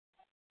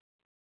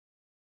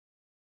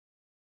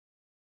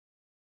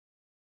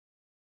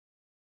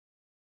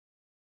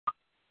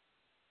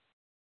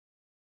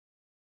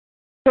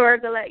 Sora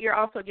Gillette, you're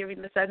also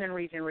giving the Southern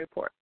region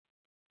report.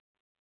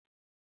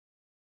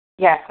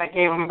 Yes, I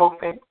gave them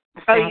both at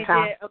the same time.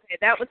 Oh, you did? Okay,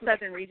 that was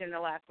Southern region, the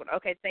last one.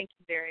 Okay, thank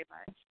you very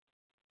much.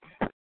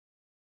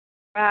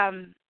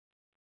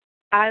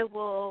 I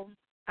will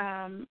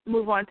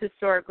move on to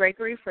Sora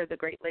Gregory for the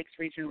Great Lakes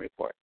region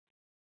report.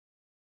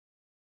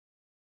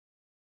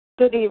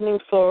 Good evening,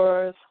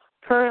 Soras.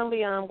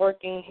 Currently, I'm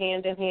working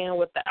hand in hand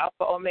with the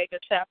Alpha Omega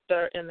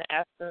chapter in the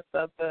absence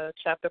of the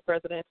chapter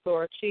president,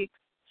 Sora Cheeks,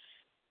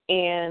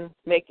 and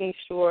making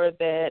sure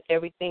that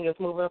everything is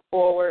moving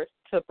forward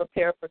to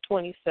prepare for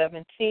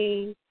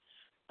 2017.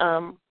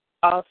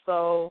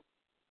 Also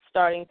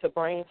starting to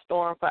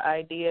brainstorm for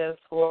ideas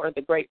for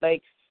the Great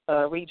Lakes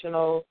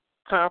Regional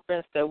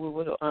Conference that we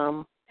will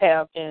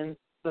have in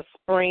the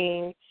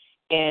spring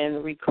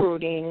and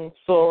recruiting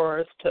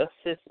sorors to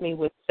assist me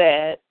with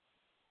that,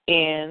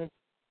 and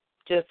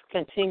just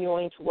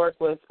continuing to work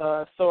with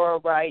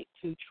Sorority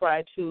to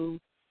try to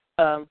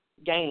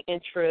gain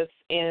interest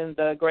in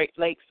the Great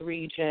Lakes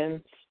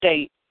region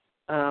state,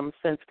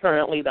 since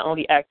currently the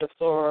only active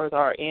sorors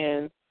are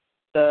in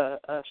the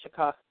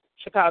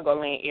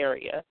Chicagoland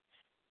area.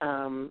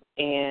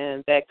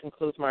 And that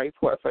concludes my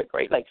report for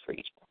Great Lakes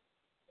region.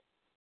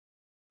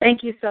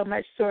 Thank you so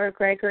much, Soror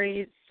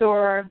Gregory.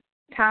 Soror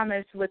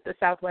Thomas with the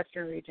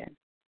Southwestern region.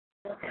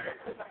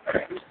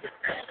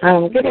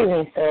 Good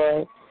evening,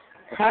 sir.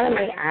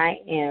 Currently, I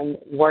am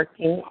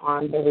working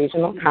on the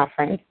regional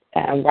conference.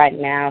 Right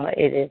now,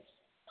 it is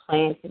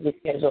planned to be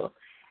scheduled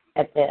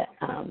at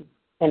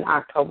in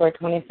October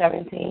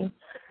 2017.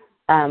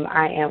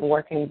 I am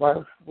working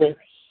both with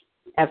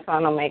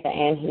Epsilon Omega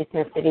and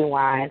Houston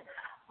Citywide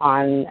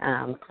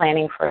on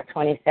planning for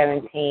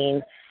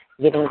 2017,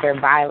 getting their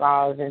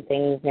bylaws and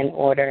things in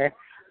order,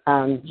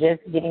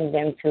 just getting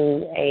them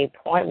to a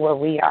point where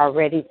we are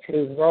ready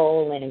to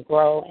roll and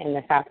grow in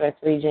the Southwest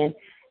region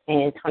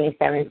in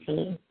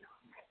 2017.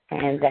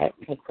 And that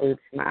concludes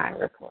my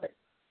report.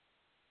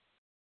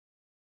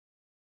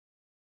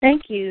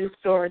 Thank you,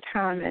 Soror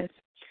Thomas.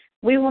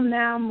 We will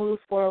now move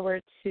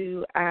forward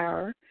to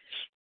our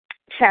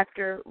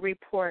chapter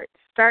report,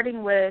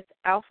 starting with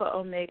Alpha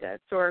Omega,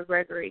 Soror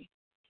Gregory.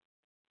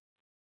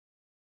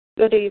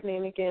 Good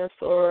evening again,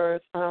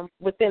 sorors.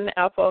 Within the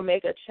Alpha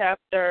Omega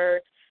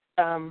chapter,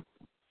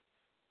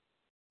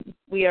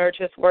 we are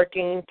just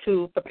working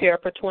to prepare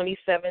for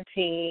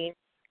 2017,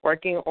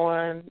 working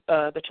on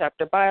the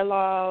chapter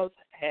bylaws,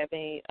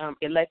 having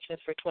elections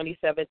for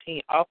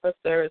 2017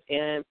 officers,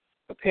 and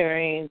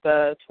preparing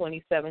the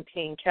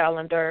 2017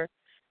 calendar.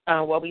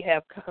 What we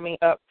have coming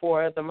up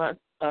for the month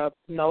of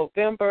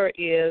November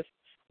is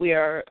we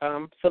are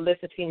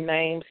soliciting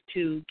names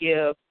to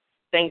give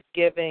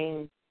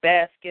Thanksgiving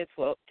baskets,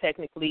 well,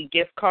 technically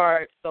gift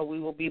cards. So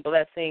we will be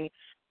blessing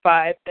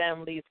 5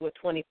 families with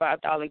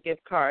 $25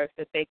 gift cards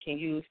that they can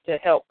use to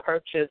help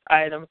purchase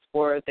items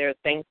for their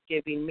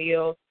Thanksgiving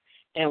meals.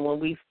 And when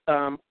we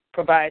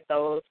provide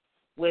those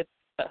with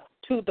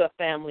to the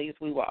families,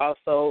 we will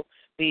also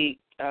be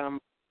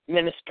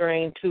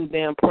ministering to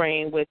them,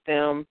 praying with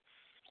them,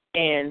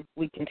 and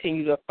we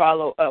continue to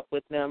follow up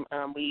with them.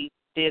 We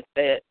did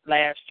that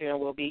last year, and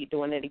we'll be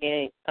doing it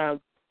again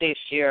this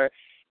year.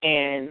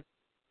 And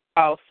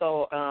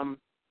also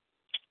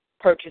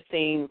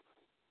purchasing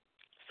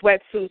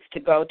sweatsuits to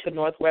go to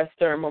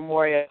Northwestern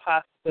Memorial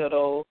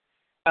Hospital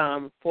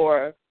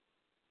for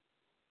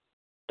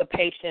the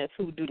patients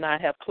who do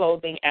not have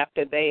clothing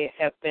after they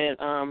have been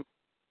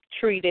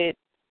treated,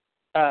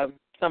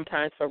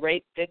 sometimes for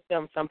rape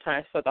victims,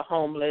 sometimes for the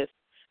homeless.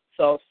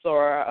 So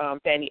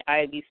Fanny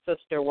Ivy's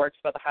sister works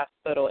for the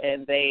hospital,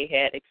 and they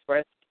had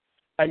expressed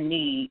a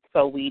need,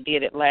 so we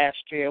did it last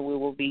year. We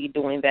will be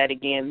doing that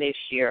again this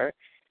year.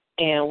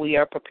 And we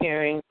are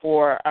preparing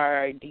for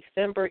our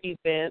December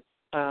events.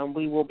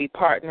 We will be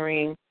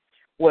partnering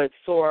with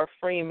Sora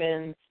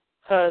Freeman's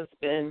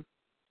husband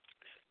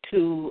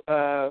to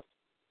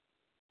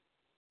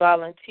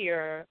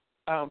volunteer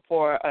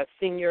for a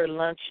senior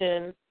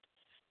luncheon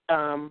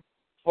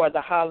for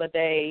the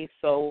holidays.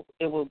 So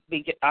it will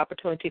be an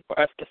opportunity for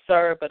us to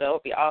serve, but it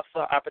will be also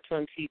an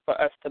opportunity for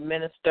us to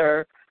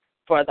minister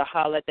for the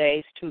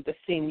holidays to the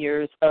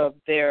seniors of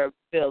their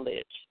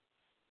village.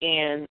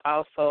 And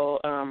also,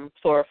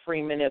 Sora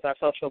Freeman is our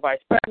social vice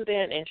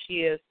president, and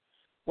she is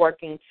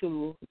working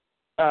to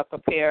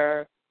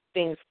prepare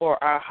things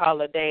for our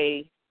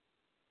holiday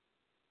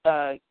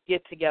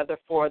get-together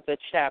for the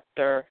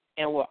chapter,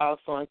 and will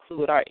also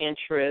include our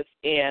interests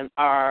and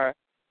our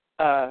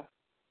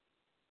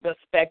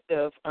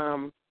respective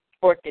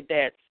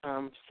Orchidettes.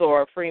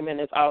 Sora Freeman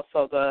is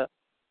also the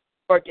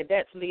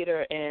Orchidettes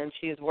leader, and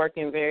she is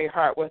working very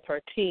hard with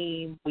her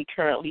team. We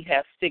currently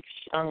have 6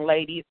 young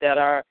ladies that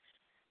are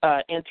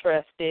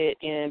interested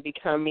in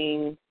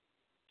becoming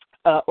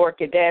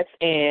Orchidettes,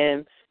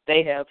 and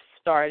they have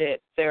started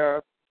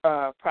their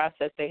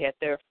process. They had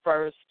their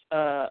first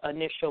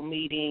initial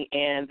meeting,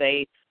 and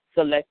they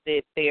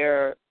selected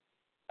their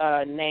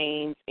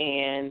names,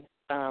 and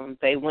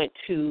they went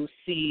to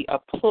see a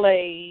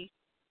play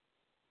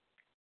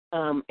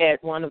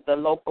at one of the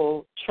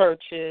local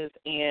churches,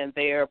 and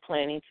they're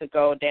planning to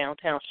go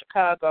downtown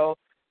Chicago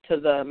to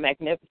the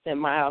Magnificent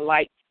Mile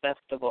Lights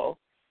Festival.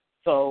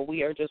 So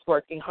we are just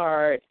working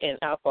hard in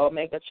Alpha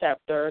Omega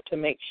chapter to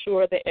make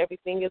sure that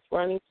everything is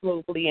running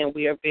smoothly, and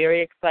we are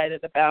very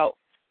excited about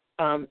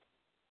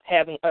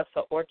having us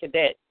an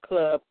Orchidette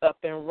Club up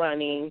and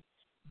running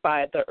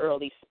by the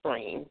early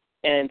spring.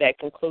 And that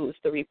concludes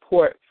the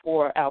report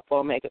for Alpha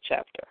Omega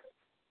chapter.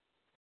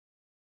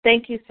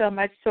 Thank you so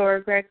much,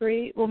 Soror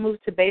Gregory. We'll move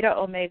to Beta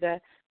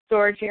Omega,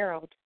 Soror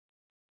Gerald.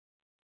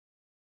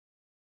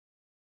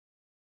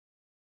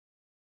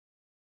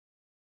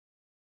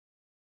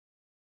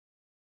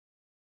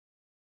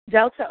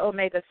 Delta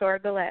Omega,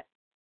 Soror Gillette.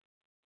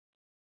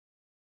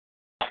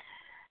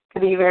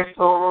 Good evening,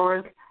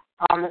 sorors.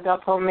 The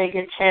Delta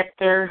Omega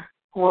chapter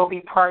will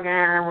be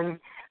partnering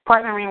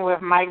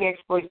with Mike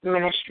Exploits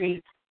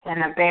Ministry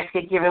and a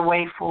basket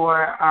giveaway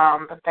for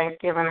the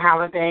Thanksgiving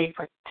holiday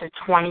to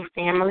 20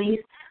 families.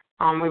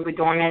 We'll be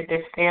doing that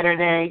this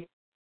Saturday,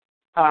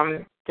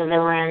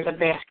 delivering the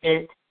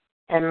basket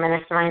and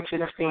ministering to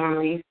the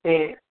families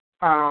that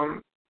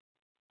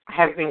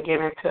have been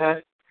given to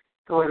us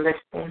through a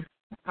listing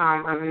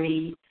of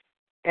need.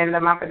 In the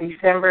month of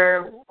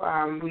December,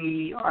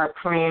 we are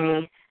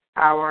planning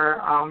our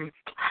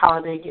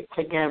holiday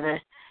get-together,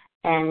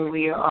 and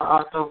we are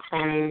also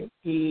planning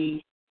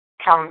the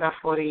calendar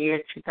for the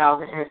year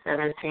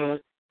 2017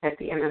 at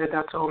the end of the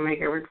Delta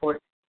Omega report.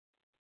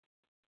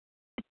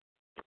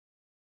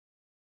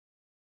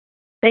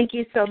 Thank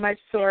you so much,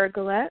 Sora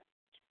Gillette.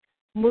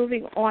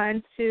 Moving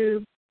on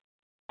to,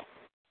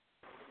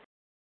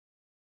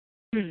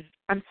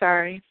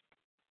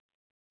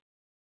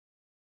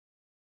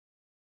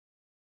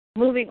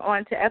 Moving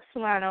on to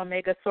Epsilon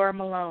Omega, Sora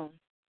Malone.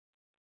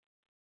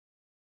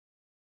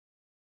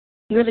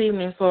 Good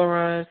evening,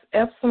 Soras.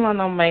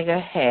 Epsilon Omega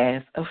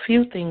has a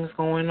few things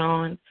going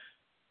on.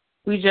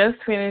 We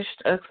just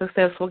finished a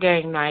successful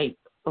game night,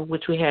 of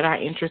which we had our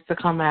interest to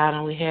come out,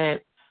 and we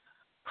had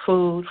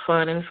food,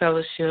 fun, and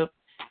fellowship,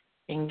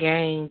 and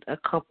gained a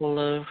couple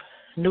of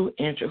new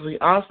interests. We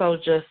also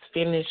just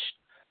finished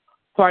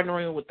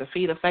partnering with the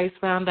Feed a Face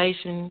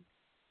Foundation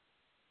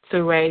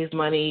to raise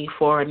money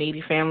for a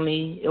needy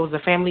family. It was a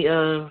family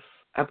of,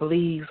 I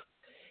believe,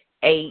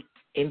 8,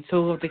 and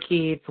 2 of the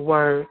kids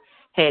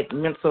had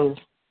mental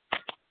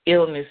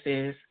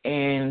illnesses,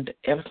 and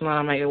Epsilon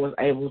Omega was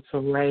able to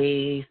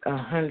raise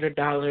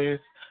 $100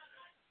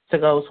 to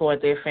go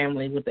toward their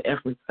family with the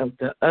efforts of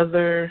the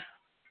other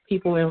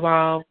people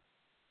involved.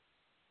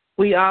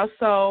 We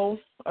also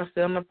are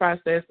still in the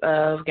process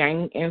of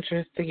gaining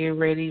interest to get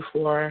ready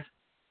for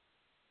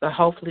the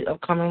hopefully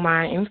upcoming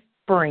line in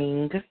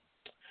spring.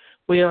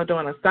 We are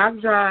doing a sock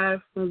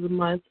drive for the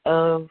month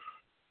of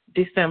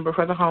December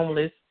for the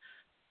homeless.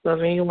 So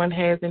if anyone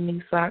has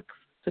any socks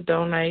to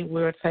donate,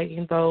 we're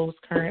taking those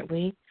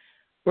currently.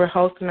 We're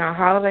hosting our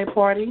holiday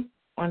party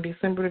on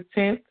December the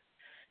 10th,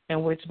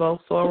 in which both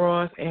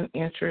Soros and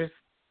Interest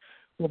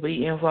will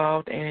be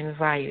involved and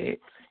invited.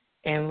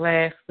 And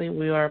lastly,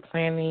 we are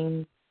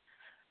planning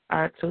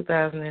our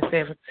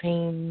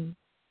 2017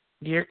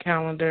 year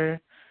calendar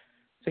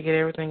to get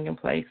everything in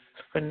place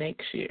for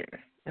next year.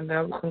 And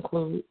that will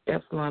conclude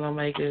Epsilon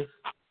Omega's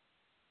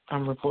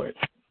report.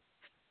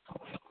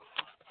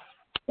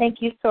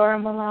 Thank you, Sora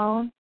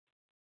Malone.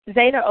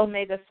 Zeta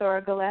Omega,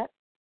 Sora Gillette.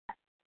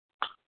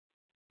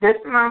 This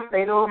month,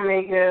 Zeta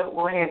Omega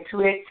will have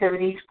 2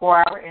 activities for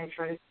our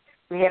interest.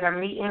 We had a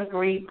meet and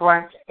greet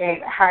brunch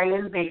at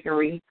Highland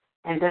Bakery,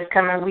 and this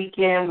coming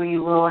weekend we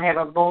will have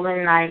a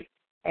bowling night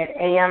at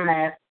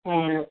AMS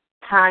in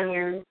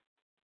Conyers,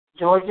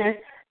 Georgia.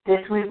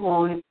 This week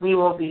we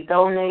will be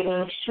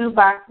donating shoe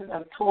boxes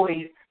of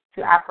toys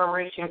to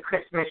Operation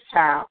Christmas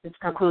Child. This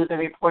concludes the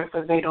report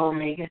for Zeta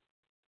Omega.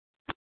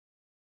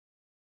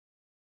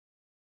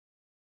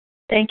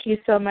 Thank you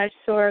so much,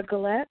 Sora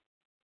Gillette.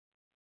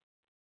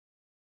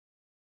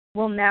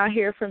 We'll now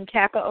hear from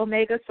Kappa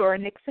Omega, Sora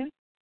Nixon.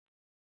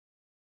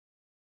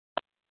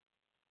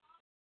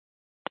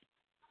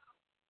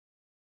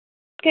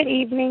 Good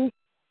evening.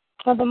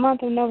 For the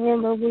month of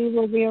November, we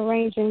will be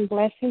arranging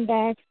blessing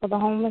bags for the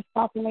homeless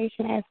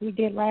population as we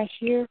did last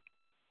year.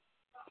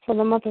 For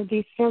the month of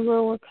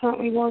December, we're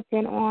currently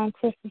working on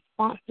Christmas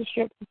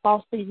sponsorship for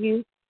foster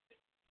youth.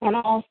 And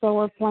also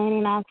we're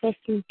planning our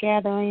Christmas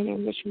gathering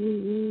in which we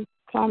will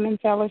come in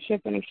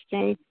fellowship and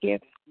exchange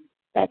gifts.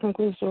 That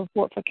concludes the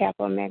report for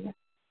Kappa Omega.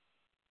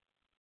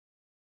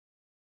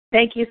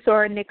 Thank you,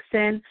 Sora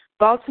Nixon.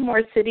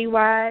 Baltimore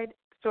Citywide,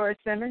 Sora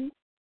Simmons.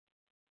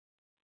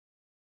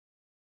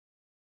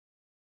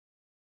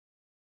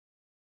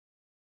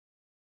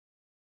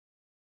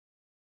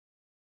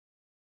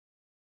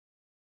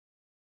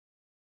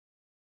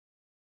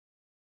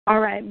 All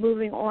right,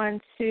 moving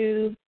on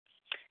to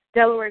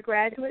Delaware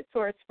Graduate,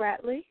 Sora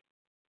Spratley.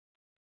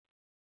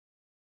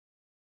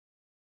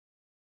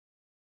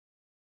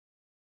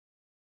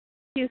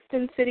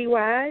 Houston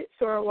Citywide,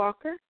 Sora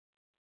Walker.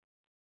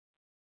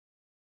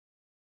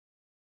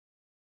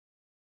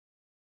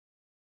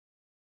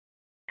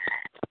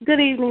 Good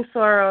evening,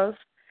 Soros.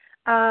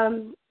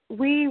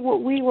 We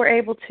were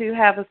able to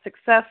have a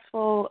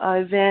successful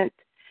event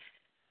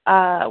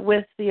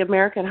with the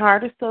American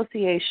Heart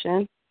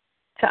Association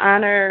to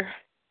honor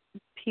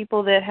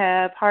people that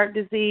have heart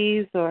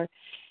disease, and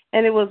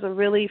it was a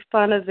really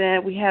fun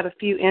event. We had a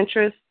few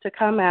interests to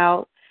come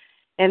out,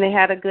 and they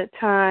had a good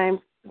time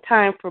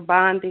for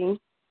bonding.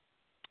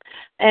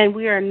 And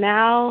we are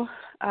now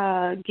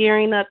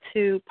gearing up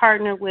to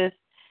partner with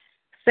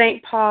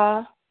St.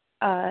 Paul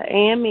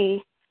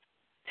AME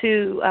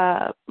to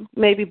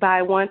maybe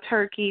buy 1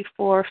 turkey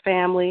for a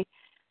family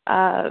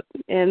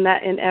in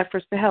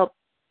efforts to help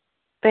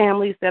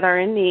families that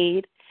are in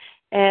need.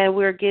 And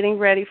we're getting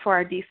ready for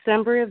our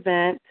December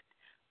event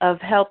of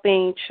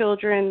helping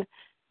children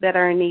that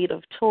are in need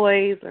of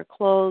toys or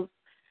clothes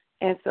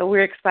And so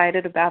we're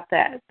excited about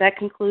that. That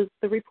concludes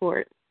the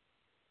report.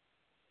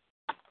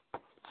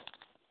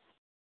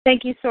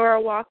 Thank you, Sora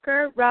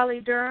Walker.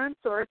 Raleigh-Durham,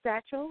 Sora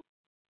Satchel.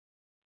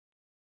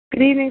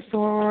 Good evening,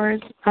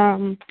 sorors.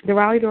 The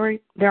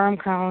Raleigh-Durham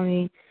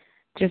Colony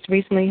just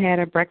recently had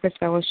a breakfast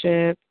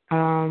fellowship,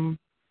 and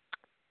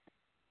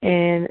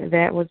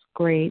that was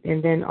great.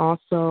 And then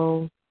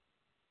also,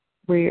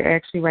 we're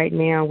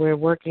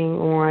working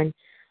on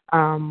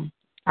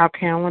our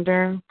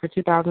calendar for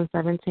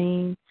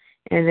 2017,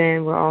 and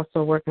then we're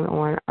also working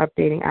on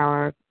updating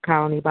our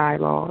colony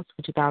bylaws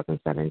for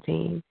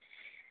 2017.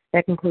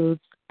 That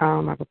concludes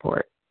my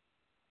report.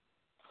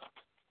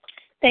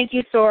 Thank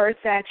you, Sora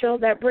Satchel.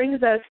 That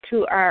brings us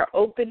to our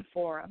open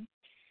forum.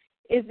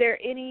 Is there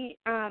any,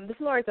 the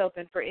floor is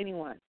open for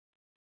anyone.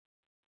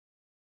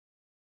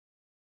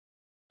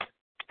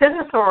 This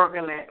is Sora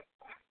Gillette.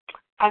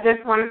 I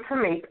just wanted to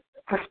make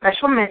a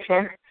special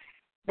mention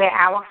that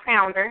our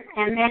founder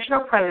and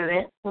national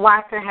president,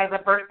 Watson, has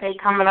a birthday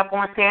coming up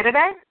on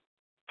Saturday.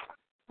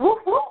 Whoop,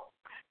 whoop.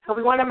 So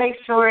we want to make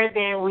sure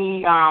that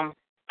we,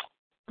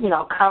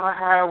 cover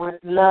her with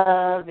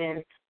love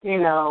and,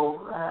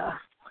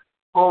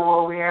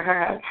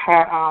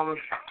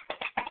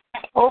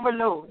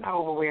 overload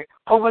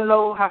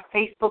her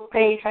Facebook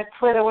page, her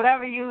Twitter,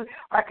 whatever you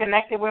are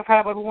connected with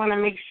her, but we want to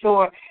make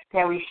sure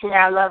that we share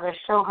our love and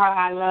show her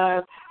our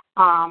love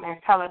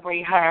and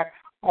celebrate her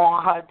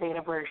on her date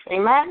of birth.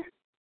 Amen?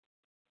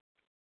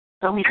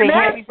 So we say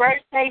happy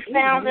birthday,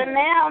 founder,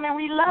 now, and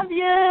we love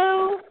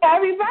you.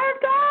 Happy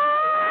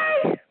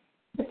birthday!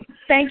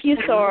 Thank you,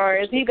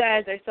 Soras. You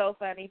guys are so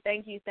funny.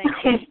 Thank you.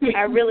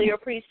 I really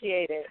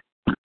appreciate it.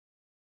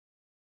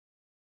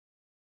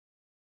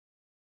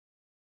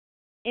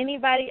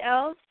 Anybody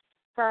else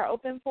for our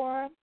open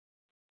forum?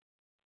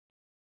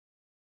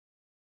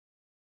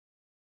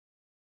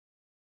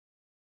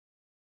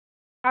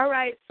 All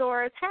right,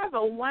 Soras, have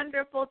a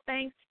wonderful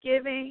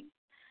Thanksgiving.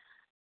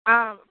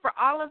 For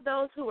all of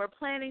those who are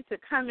planning to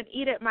come and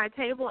eat at my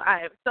table,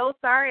 I am so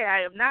sorry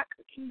I am not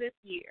cooking this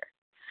year.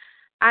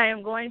 I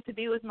am going to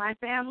be with my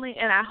family,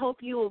 and I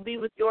hope you will be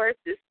with yours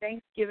this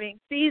Thanksgiving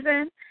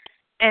season.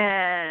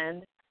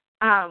 And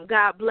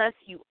God bless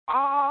you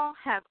all.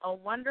 Have a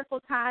wonderful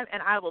time,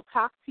 and I will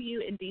talk to you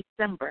in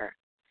December.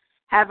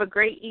 Have a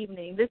great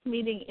evening. This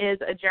meeting is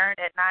adjourned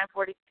at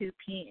 9:42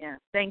 p.m.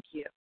 Thank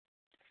you.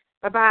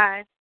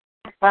 Bye-bye.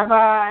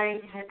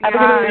 Bye-bye.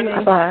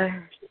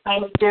 Bye-bye.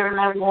 Thanksgiving,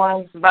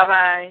 everyone.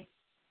 Bye-bye.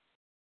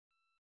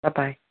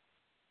 Bye-bye.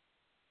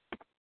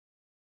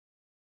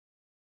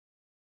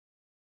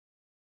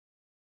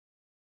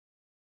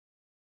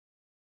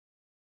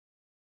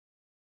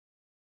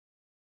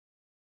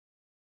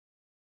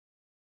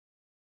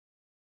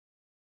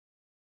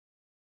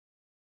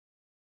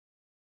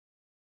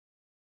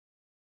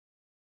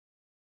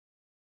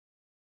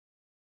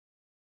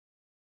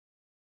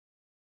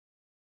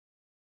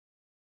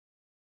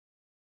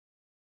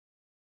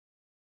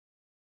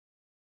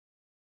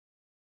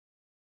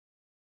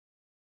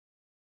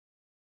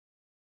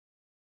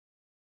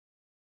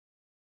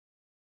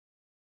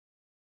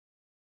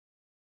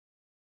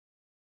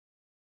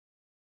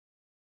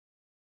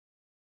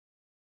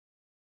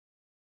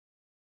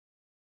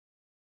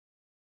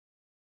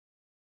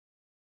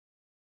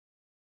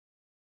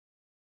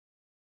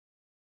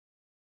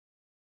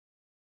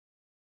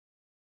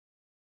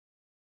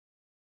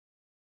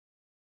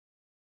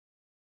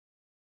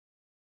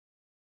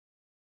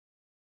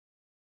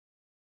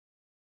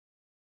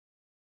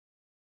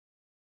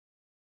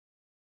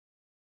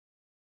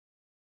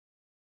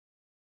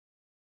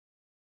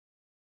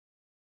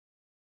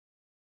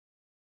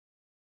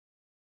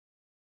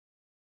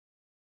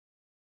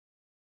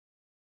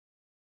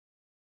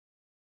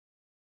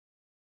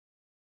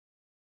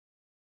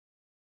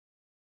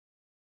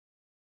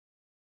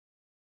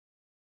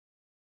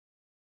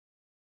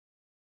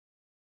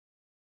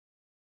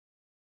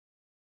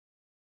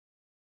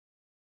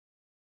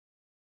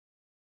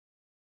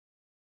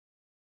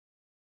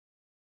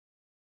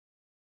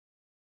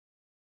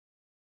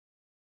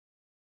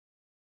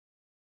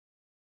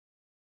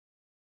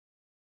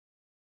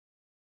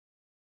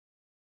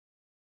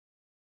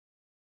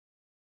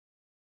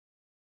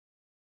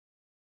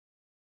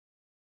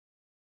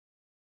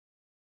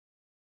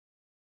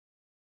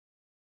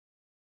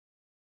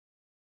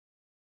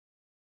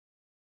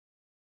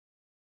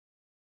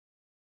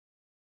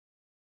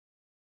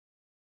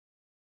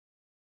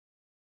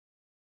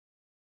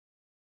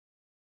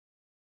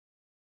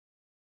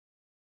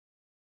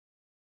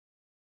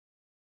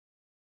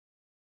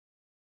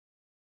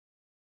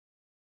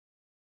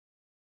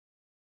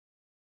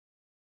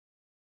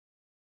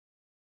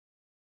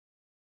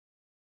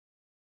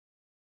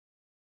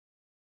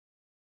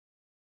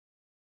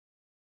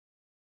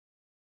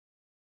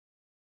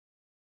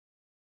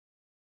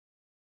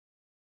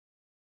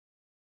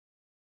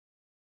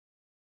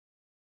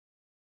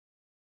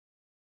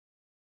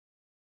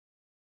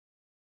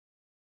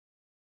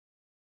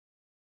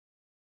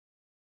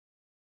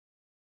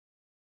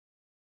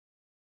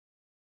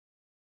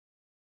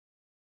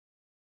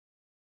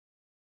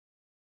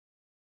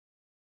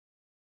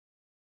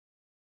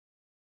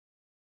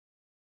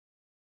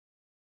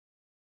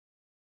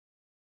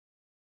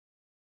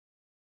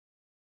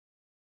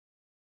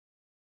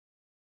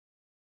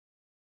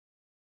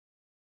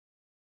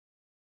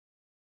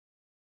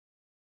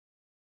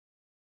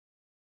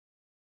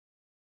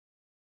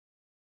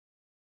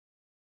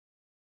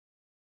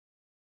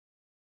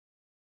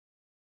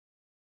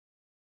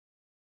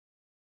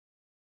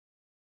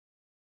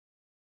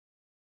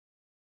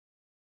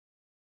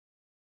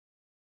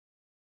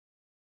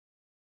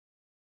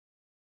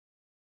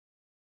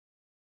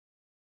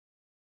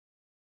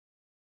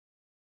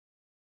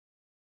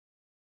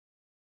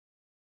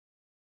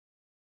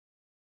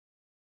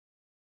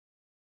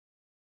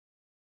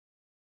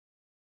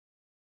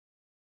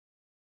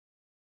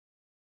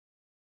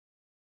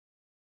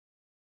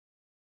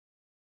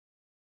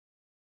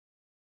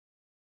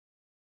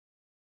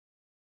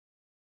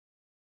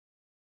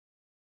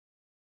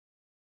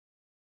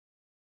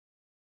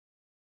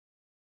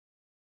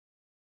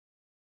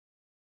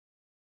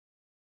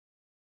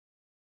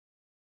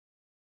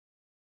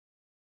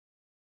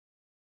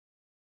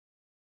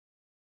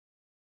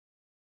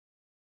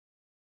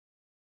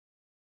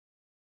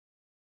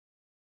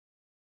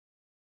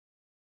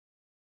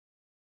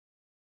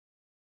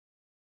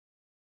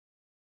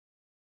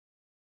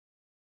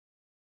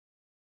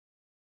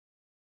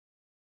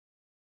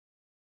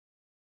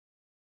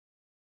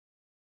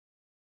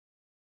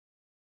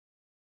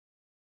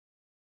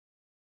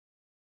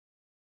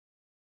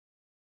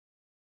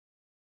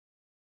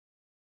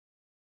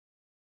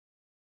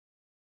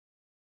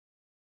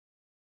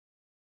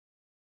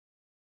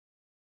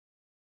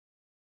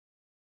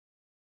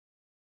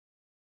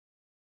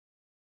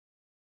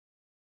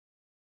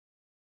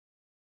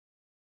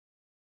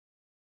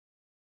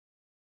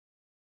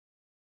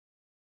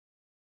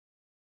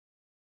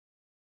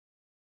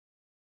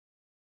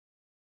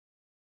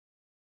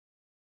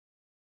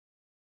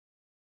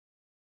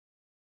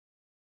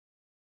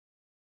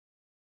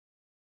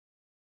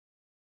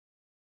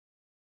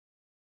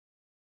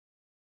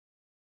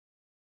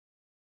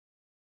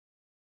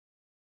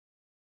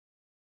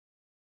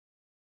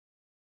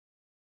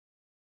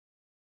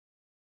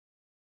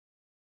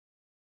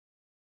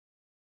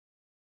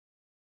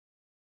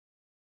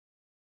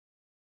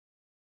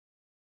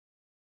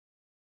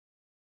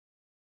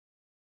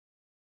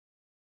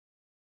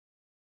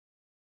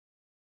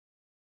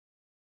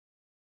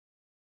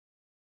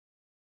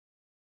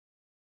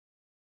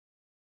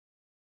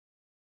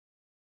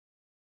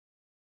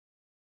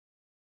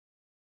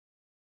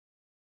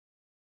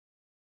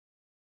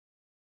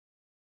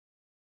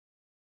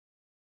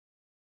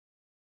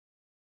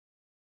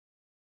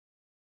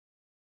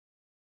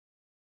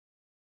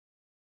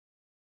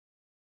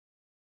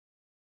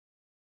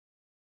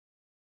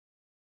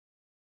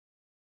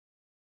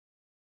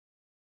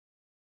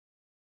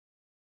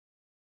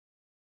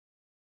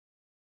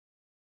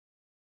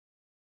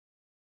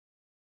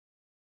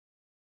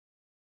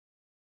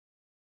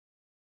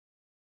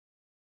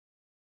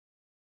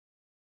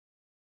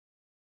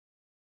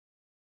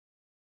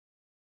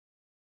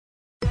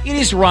 It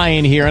is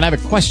Ryan here, and I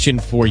have a question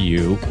for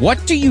you.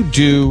 What do you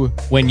do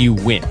when you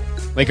win?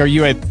 Like, are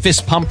you a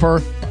fist pumper,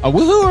 a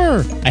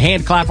woohooer, a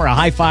hand clapper, a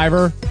high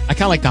fiver? I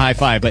kind of like the high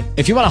five, but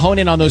if you want to hone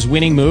in on those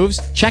winning moves,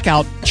 check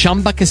out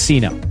Chumba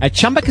Casino. At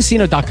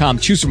ChumbaCasino.com,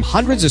 choose from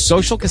hundreds of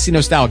social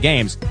casino-style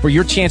games for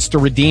your chance to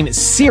redeem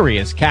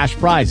serious cash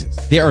prizes.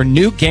 There are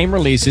new game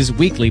releases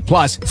weekly,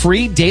 plus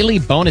free daily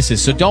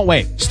bonuses, so don't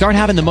wait. Start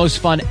having the most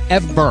fun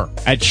ever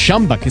at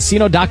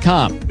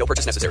ChumbaCasino.com. No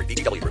purchase necessary.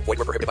 VGW Group. Void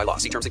where prohibited by law.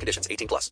 See terms and conditions. 18+.